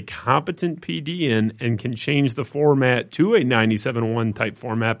 gets a competent PD in and can change the format to a 97.1 type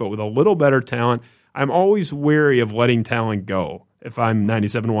format, but with a little better talent, I'm always wary of letting talent go. If I'm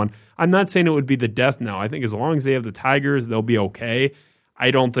 97.1, I'm not saying it would be the death knell. I think as long as they have the Tigers, they'll be okay. I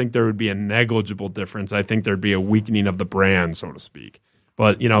don't think there would be a negligible difference. I think there'd be a weakening of the brand, so to speak.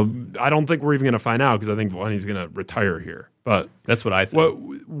 But, I don't think we're even going to find out because I think Valenti's going to retire here. But that's what I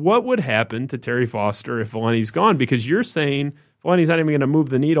think. What would happen to Terry Foster if Valenti's gone? Because you're saying Valenti's not even going to move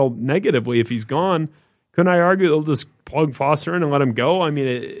the needle negatively if he's gone. Couldn't I argue they'll just plug Foster in and let him go? I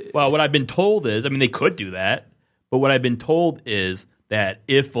mean, well, what I've been told is, they could do that. But what I've been told is that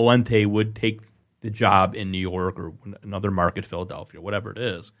if Valente would take the job in New York or another market, Philadelphia, whatever it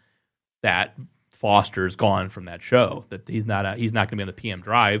is, that Foster's gone from that show. That he's not going to be on the PM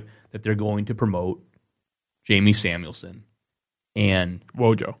Drive. That they're going to promote Jamie Samuelson and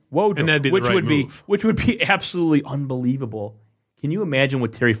Wojo, and that'd be which would be absolutely unbelievable. Can you imagine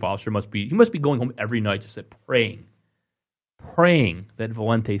what Terry Foster must be? He must be going home every night just praying that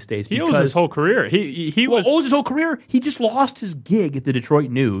Valente stays. He owes his whole career. He owes his whole career. He just lost his gig at the Detroit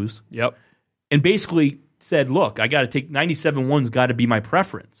News. Yep. And basically said, look, I got to take 97.1's got to be my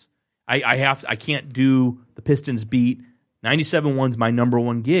preference. I can't do the Pistons beat. 97.1's my number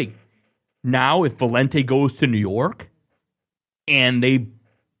one gig. Now, if Valente goes to New York and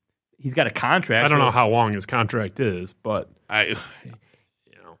he's got a contract. I don't know how long his contract is, but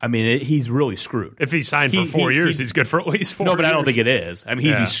he's really screwed. If he's signed for 4 years, he's good for at least 4 years. No, but I don't think it is.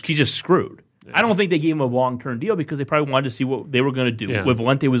 He's just screwed. Yeah. I don't think they gave him a long-term deal because they probably wanted to see what they were going to do, what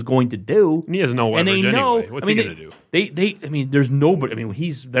Valente was going to do. And he has no leverage anyway. What's he going to do? There's nobody.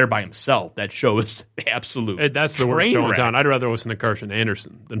 He's there by himself. That show is absolute. That's the worst show in town. I'd rather listen to Carson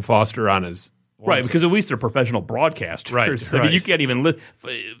Anderson than Foster on his right, because at least they're professional broadcasters. Right. You can't even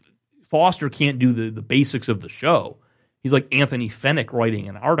Foster can't do the basics of the show. He's like Anthony Fennick writing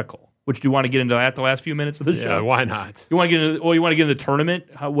an article. Which do you want to get into that the last few minutes of the show? Yeah, why not? You want to get into the tournament?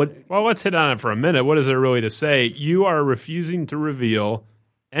 Well, let's hit on it for a minute. What is there really to say? You are refusing to reveal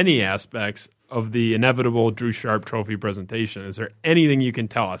any aspects of the inevitable Drew Sharp Trophy presentation. Is there anything you can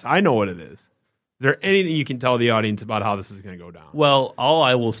tell us? I know what it is. Is there anything you can tell the audience about how this is going to go down? Well, all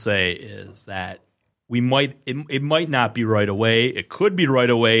I will say is that it might not be right away. It could be right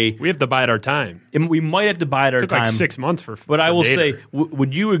away. We have to bide our time. We might have to bide our time. It took like 6 months for. But I will say,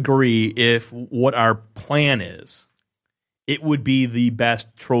 would you agree if what our plan is, it would be the best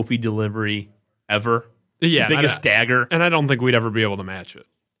trophy delivery ever? Yeah, the biggest dagger, and I don't think we'd ever be able to match it.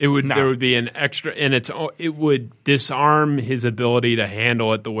 It would. No. There would be an extra, and it would disarm his ability to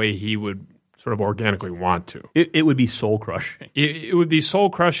handle it the way he would sort of organically want to. It would be soul crushing. It would be soul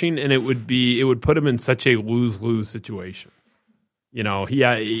crushing, and it would put him in such a lose situation.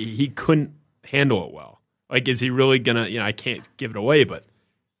 He couldn't handle it well. Like, is he really gonna? I can't give it away, but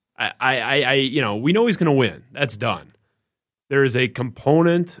we know he's gonna win. That's done. There is a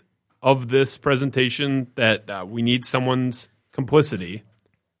component of this presentation that we need someone's complicity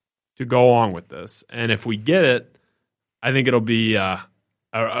to go along with this, and if we get it, I think it'll be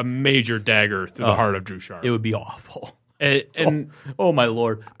a major dagger through the heart of Drew Sharp. It would be awful. And oh my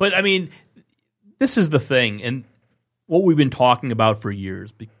Lord. But this is the thing, and what we've been talking about for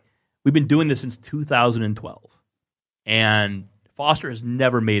years. We've been doing this since 2012. And Foster has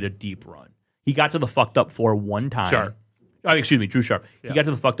never made a deep run. He got to the fucked up four one time. Drew Sharp. Yeah. He got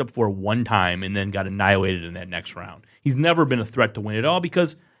to the fucked up four one time and then got annihilated in that next round. He's never been a threat to win it all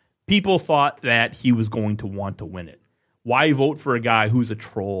because people thought that he was going to want to win it. Why vote for a guy who's a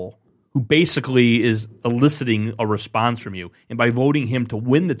troll, who basically is eliciting a response from you? And by voting him to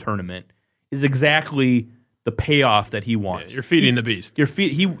win the tournament is exactly the payoff that he wants. Yeah, you're feeding the beast.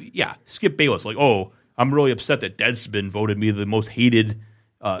 Skip Bayless. Like, I'm really upset that Deadspin voted me the most hated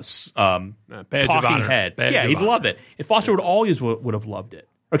talking head. He'd love it. And Foster would have loved it.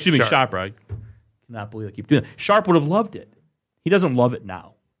 Or, excuse me, Sharp. I cannot believe I keep doing that. Sharp would have loved it. He doesn't love it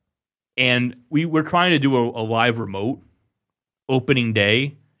now. And we're trying to do a live remote opening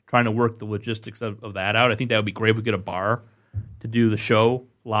day, trying to work the logistics of that out. I think that would be great if we get a bar to do the show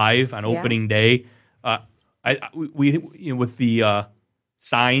live on opening day. With the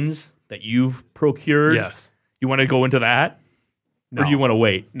signs that you've procured. Yes. You want to go into that? No. Or do you want to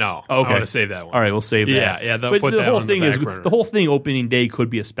wait? No. Okay. I want to save that one. All right, we'll save that. Yeah. But put the that whole on thing the back burner. the whole thing opening day could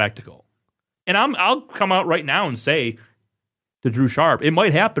be a spectacle. And I'll come out right now and say to Drew Sharp, it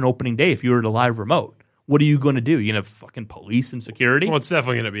might happen opening day if you were at a live remote. What are you going to do? You going to have fucking police and security? Well, it's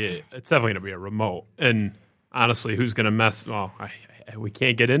definitely going to be a remote. And honestly, who's going to mess? Well, we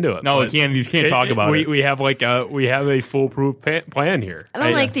can't get into it. No, you can't talk about it. We have a foolproof plan here. I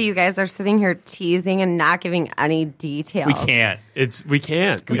don't like that you guys are sitting here teasing and not giving any details. We can't. We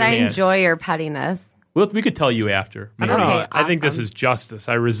can't. Because I enjoy your pettiness. We could tell you after. I don't know. Okay, I think this awesome. is justice.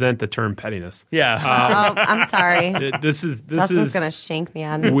 I resent the term pettiness. Yeah. I'm sorry. This Justin's is going to shank me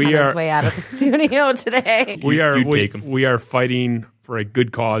on his way out of the studio today. we are fighting for a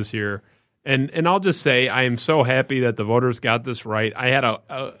good cause here. And I'll just say I am so happy that the voters got this right. I had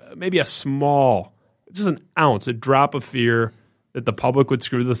maybe a small, just an ounce, a drop of fear that the public would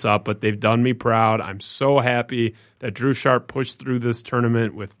screw this up, but they've done me proud. I'm so happy that Drew Sharp pushed through this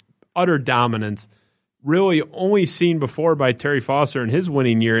tournament with utter dominance, really only seen before by Terry Foster in his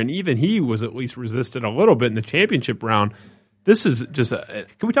winning year, and even he was at least resisted a little bit in the championship round. This is just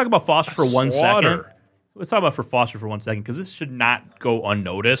Can we talk about Foster for 1 second? slaughter. Let's talk about Foster for 1 second, because this should not go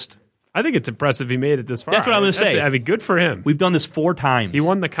unnoticed. I think it's impressive he made it this far. That's what I'm going to say. I mean, good for him. We've done this 4 times. He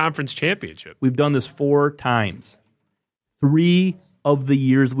won the conference championship. We've done this 4 times. 3 of the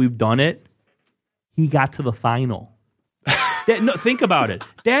years we've done it, he got to the final. Think about it.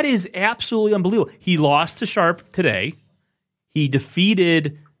 That is absolutely unbelievable. He lost to Sharp today. He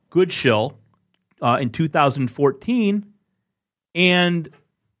defeated Goodshill in 2014. And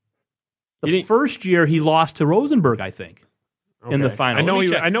the first year he lost to Rosenberg, I think. In the final.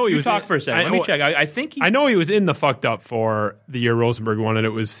 I know he was. Talk for a second. Let me check. I think I know he was in the fucked up for the year Rosenberg won, and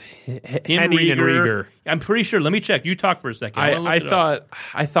it was Henning and Rieger. I'm pretty sure. Let me check. You talk for a second.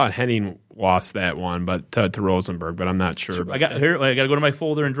 I thought Henning lost that one, but to Rosenberg, but I'm not sure. I got to go to my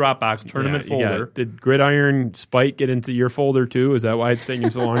folder in Dropbox tournament folder. Did Gridiron Spike get into your folder too? Is that why it's taking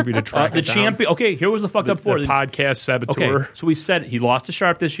so long for you to track the champion? Okay, here was the fucked up for the podcast saboteur. Okay, so we said he lost to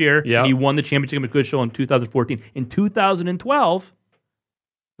Sharp this year. Yeah, and he won the championship at Goodshill in 2014. In 2012.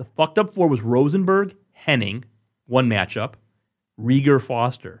 The fucked up 4 was Rosenberg, Henning, 1 matchup, Rieger,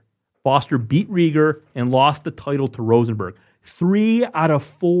 Foster. Foster beat Rieger and lost the title to Rosenberg. 3 out of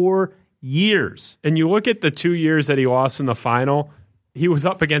 4 years. And you look at the 2 years that he lost in the final, he was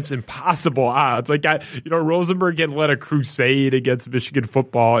up against impossible odds. Like, Rosenberg had led a crusade against Michigan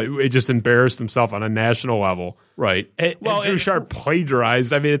football. It just embarrassed himself on a national level. Right. And Drew Sharp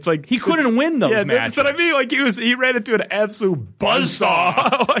plagiarized. I mean, it's like he couldn't win those matches. That's what I mean. Like he ran into an absolute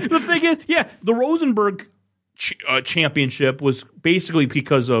buzzsaw. The thing is, the Rosenberg championship was basically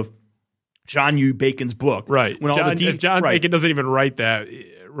because of John U. Bacon's book. Right. If John Bacon doesn't even write that,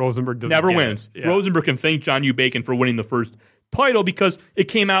 Rosenberg doesn't never get wins. Yeah. Rosenberg can thank John U. Bacon for winning the first title because it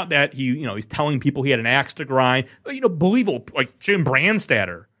came out that he's telling people he had an axe to grind. Believable, like Jim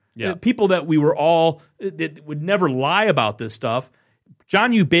Brandstatter. Yeah. People that we were all that would never lie about this stuff.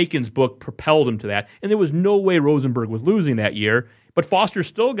 John U. Bacon's book propelled him to that, and there was no way Rosenberg was losing that year. But Foster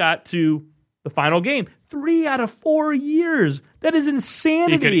still got to the final game. 3 out of 4 years. That is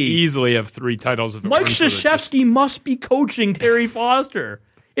insanity. He could easily have 3 titles. If Mike Krzyzewski must be coaching Terry Foster.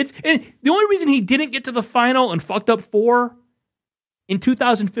 And the only reason he didn't get to the final and fucked up 4 in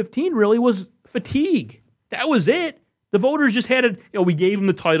 2015 really was fatigue. That was it. The voters just had it. We gave him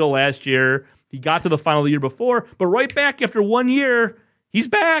the title last year. He got to the final the year before, but right back after 1 year, he's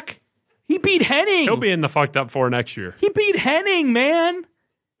back. He beat Henning. He'll be in the fucked up 4 next year. He beat Henning, man.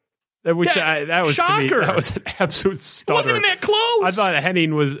 That was shocker. To me, that was an absolute stutter. Wasn't even that close. I thought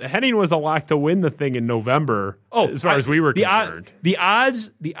Henning was a lock to win the thing in November. As far as we were concerned, the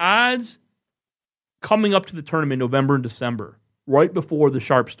odds coming up to the tournament November and December, right before the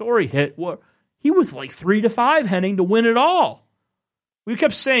Sharp story hit, he was like 3-5 Henning to win it all. We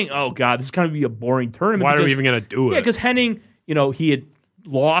kept saying, "Oh God, this is going to be a boring tournament." Why are we even going to do it? Yeah, because Henning, he had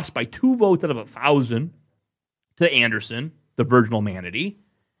lost by 2 votes out of 1,000 to Anderson, the virginal manatee.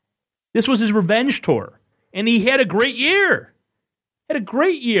 This was his revenge tour, and he had a great year.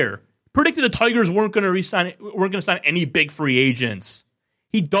 Predicted the Tigers weren't going to sign any big free agents.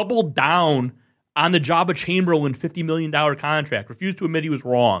 He doubled down on the Jabba Chamberlain $50 million contract. Refused to admit he was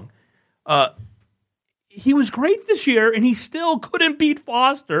wrong. He was great this year, and he still couldn't beat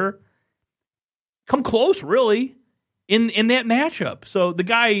Foster. Come close, really, in that matchup. So the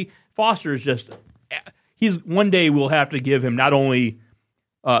guy Foster is just. One day we'll have to give him not only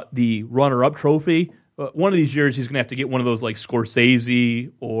the runner-up trophy. One of these years, he's going to have to get one of those like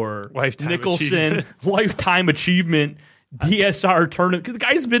Scorsese or Lifetime Nicholson achievement. Lifetime Achievement DSR tournament. The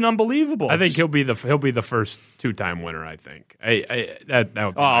guy's been unbelievable. I think he'll be the first 2-time winner. I think that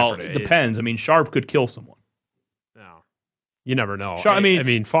would be my it prediction. depends. I mean, Sharp could kill someone. No, you never know. Sure, I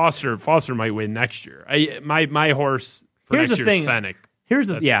mean, Foster might win next year. My horse for Here's next the year thing. is Fennec. Here's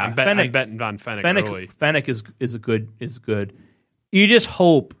the I'm betting on Fennec early. Fennec is good. You just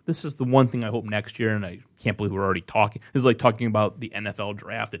hope, this is the one thing I hope next year, and I can't believe we're already talking. This is like talking about the NFL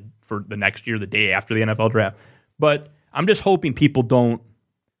draft for the next year, the day after the NFL draft. But I'm just hoping people don't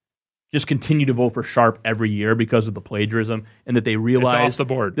just continue to vote for Sharp every year because of the plagiarism, and that they realize It's off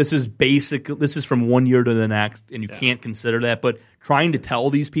the board. this is from one year to the next, and you can't consider that. But trying to tell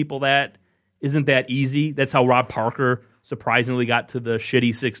these people that isn't that easy. That's how Rob Parker surprisingly got to the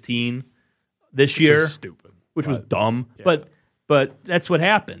shitty 16 this Which year, is stupid. which was dumb. Yeah. But that's what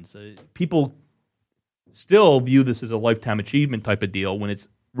happens. People still view this as a lifetime achievement type of deal when it's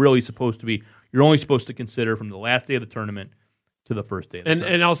really supposed to be. You're only supposed to consider from the last day of the tournament to the first day of the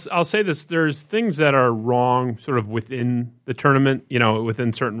tournament. And I'll say this: there's things that are wrong, sort of within the tournament.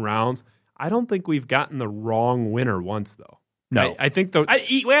 Within certain rounds. I don't think we've gotten the wrong winner once, though. No. I think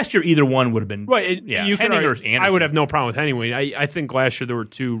last year either one would have been right. You could Henning or argue- Anderson. I would have no problem with Henning. I think last year there were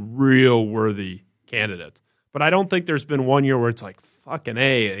two real worthy candidates. But I don't think there's been one year where it's like, fucking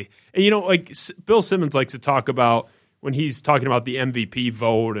A. And, like Bill Simmons likes to talk about when he's talking about the MVP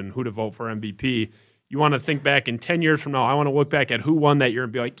vote and who to vote for MVP. You want to think back in 10 years from now, I want to look back at who won that year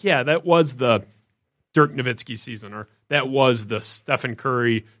and be like, yeah, that was the Dirk Nowitzki season, or that was the Stephen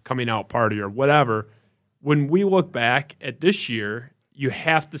Curry coming out party, or whatever. When we look back at this year, you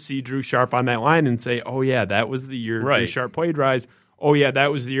have to see Drew Sharp on that line and say, oh, yeah, that was the year Drew Sharp plagiarized. Oh, yeah,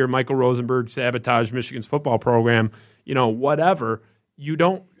 that was the year Michael Rosenberg sabotaged Michigan's football program. Whatever.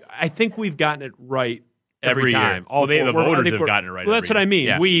 I think we've gotten it right every time. The voters have gotten it right. Well, that's what I mean.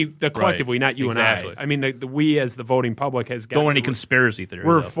 Yeah. We, collectively, not you Exactly. and I. I mean, the we as the voting public has gotten Don't want any it right. conspiracy theories.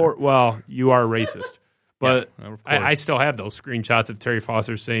 We're out there. well, you are racist. But Yeah, of course. I still have those screenshots of Terry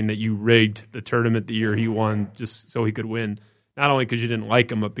Foster saying that you rigged the tournament the year he won just so he could win. Not only because you didn't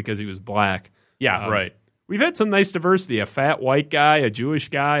like him, but because he was black. Yeah, right. We've had some nice diversity: a fat white guy, a Jewish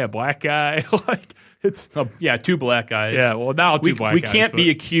guy, a black guy. Two black guys. Yeah, well, now two black we guys. can't be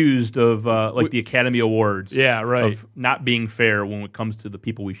accused of the Academy Awards. Yeah, right. Of not being fair when it comes to the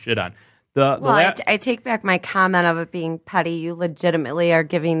people we shit on. I take back my comment of it being petty. You legitimately are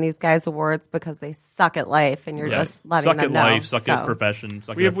giving these guys awards because they suck at life, and you're just letting suck them at know. life, suck at profession.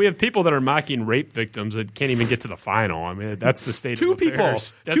 We have people that are mocking rape victims that can't even get to the final. I mean, that's the state Two of people.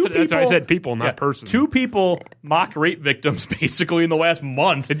 affairs. Two That's why I people. said people, not person. Two people mocked rape victims basically in the last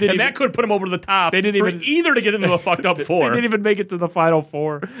month, and that could put them over the top. They didn't even either to get into the fucked up four. They didn't even make it to the final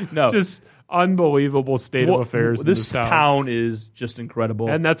four. No. Just unbelievable state of affairs in This this town is just incredible.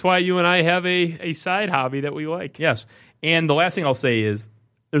 And that's why you and I have a side hobby that we like. Yes. And the last thing I'll say is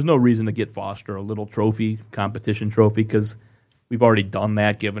there's no reason to get Foster a little competition trophy, because we've already done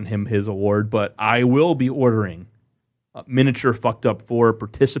that, given him his award. But I will be ordering miniature fucked up four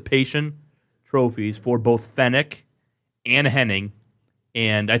participation trophies for both Fennec and Henning.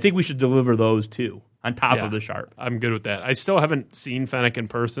 And I think we should deliver those too on top of the Sharp. I'm good with that. I still haven't seen Fennec in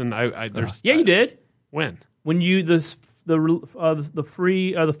person. You did. When you the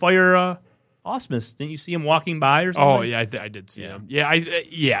fire Osmus, didn't you see him walking by or something? Oh yeah, I did see him.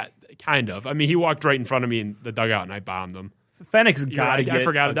 Yeah, kind of. I mean, he walked right in front of me in the dugout, and I bombed him. Fennec's got to get. I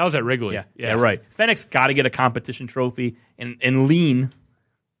forgot that was at Wrigley. Yeah, right. Fennec's got to get a competition trophy, and Lean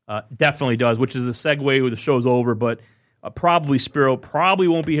definitely does, which is a segue where the show's over. But probably Spiro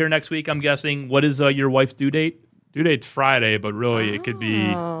won't be here next week, I'm guessing. What is your wife's due date? Due date's Friday, but really it could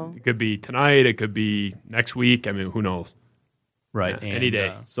be tonight. It could be next week. I mean, who knows? Right, yeah, any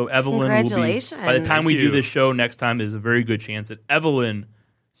day. So Evelyn will be. By the time we do this show next time, there's a very good chance that Evelyn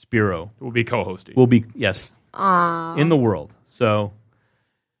Spiro will be co-hosting. In the world. So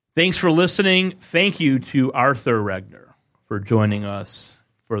thanks for listening. Thank you to Arthur Regner for joining us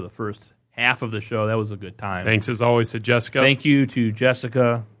for the first half of the show. That was a good time. Thanks as always to Jessica. Thank you to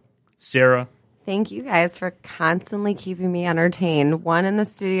Jessica, Sarah. Thank you guys for constantly keeping me entertained. 1 in the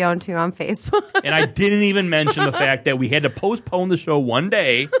studio and 2 on Facebook. And I didn't even mention the fact that we had to postpone the show one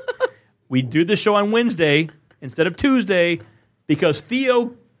day. We do the show on Wednesday instead of Tuesday because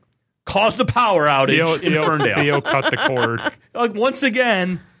Theo caused a power outage in Ferndale. Theo cut the cord. Once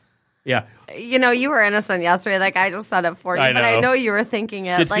again, yeah. you were innocent yesterday. Like I just said it for you, I but I know. know you were thinking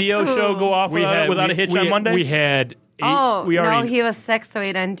it. Did like, Theo's show go off without a hitch on Monday? We had 8. Oh, we already, no, he was sick, so he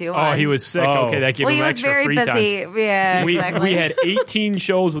didn't do one. Oh, he was sick. Oh. Okay, that gave Well, him he was extra very free busy. time. Yeah, exactly. We had 18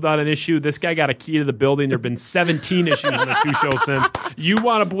 shows without an issue. This guy got a key to the building. There have been 17 issues in the 2 shows since. You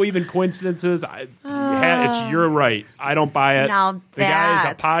want to believe in coincidences? It's your right. I don't buy it. Now The guy is a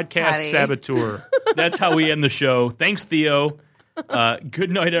that's podcast petty. saboteur. That's how we end the show. Thanks, Theo. Good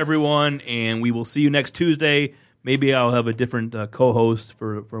night, everyone, and we will see you next Tuesday. Maybe I'll have a different co-host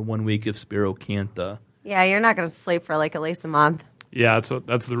for 1 week if Spiro can't. Yeah, you're not going to sleep for like at least a month. Yeah,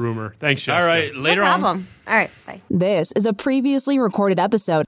 that's the rumor. Thanks, Justin. All right, later no on. problem. All right, bye. This is a previously recorded episode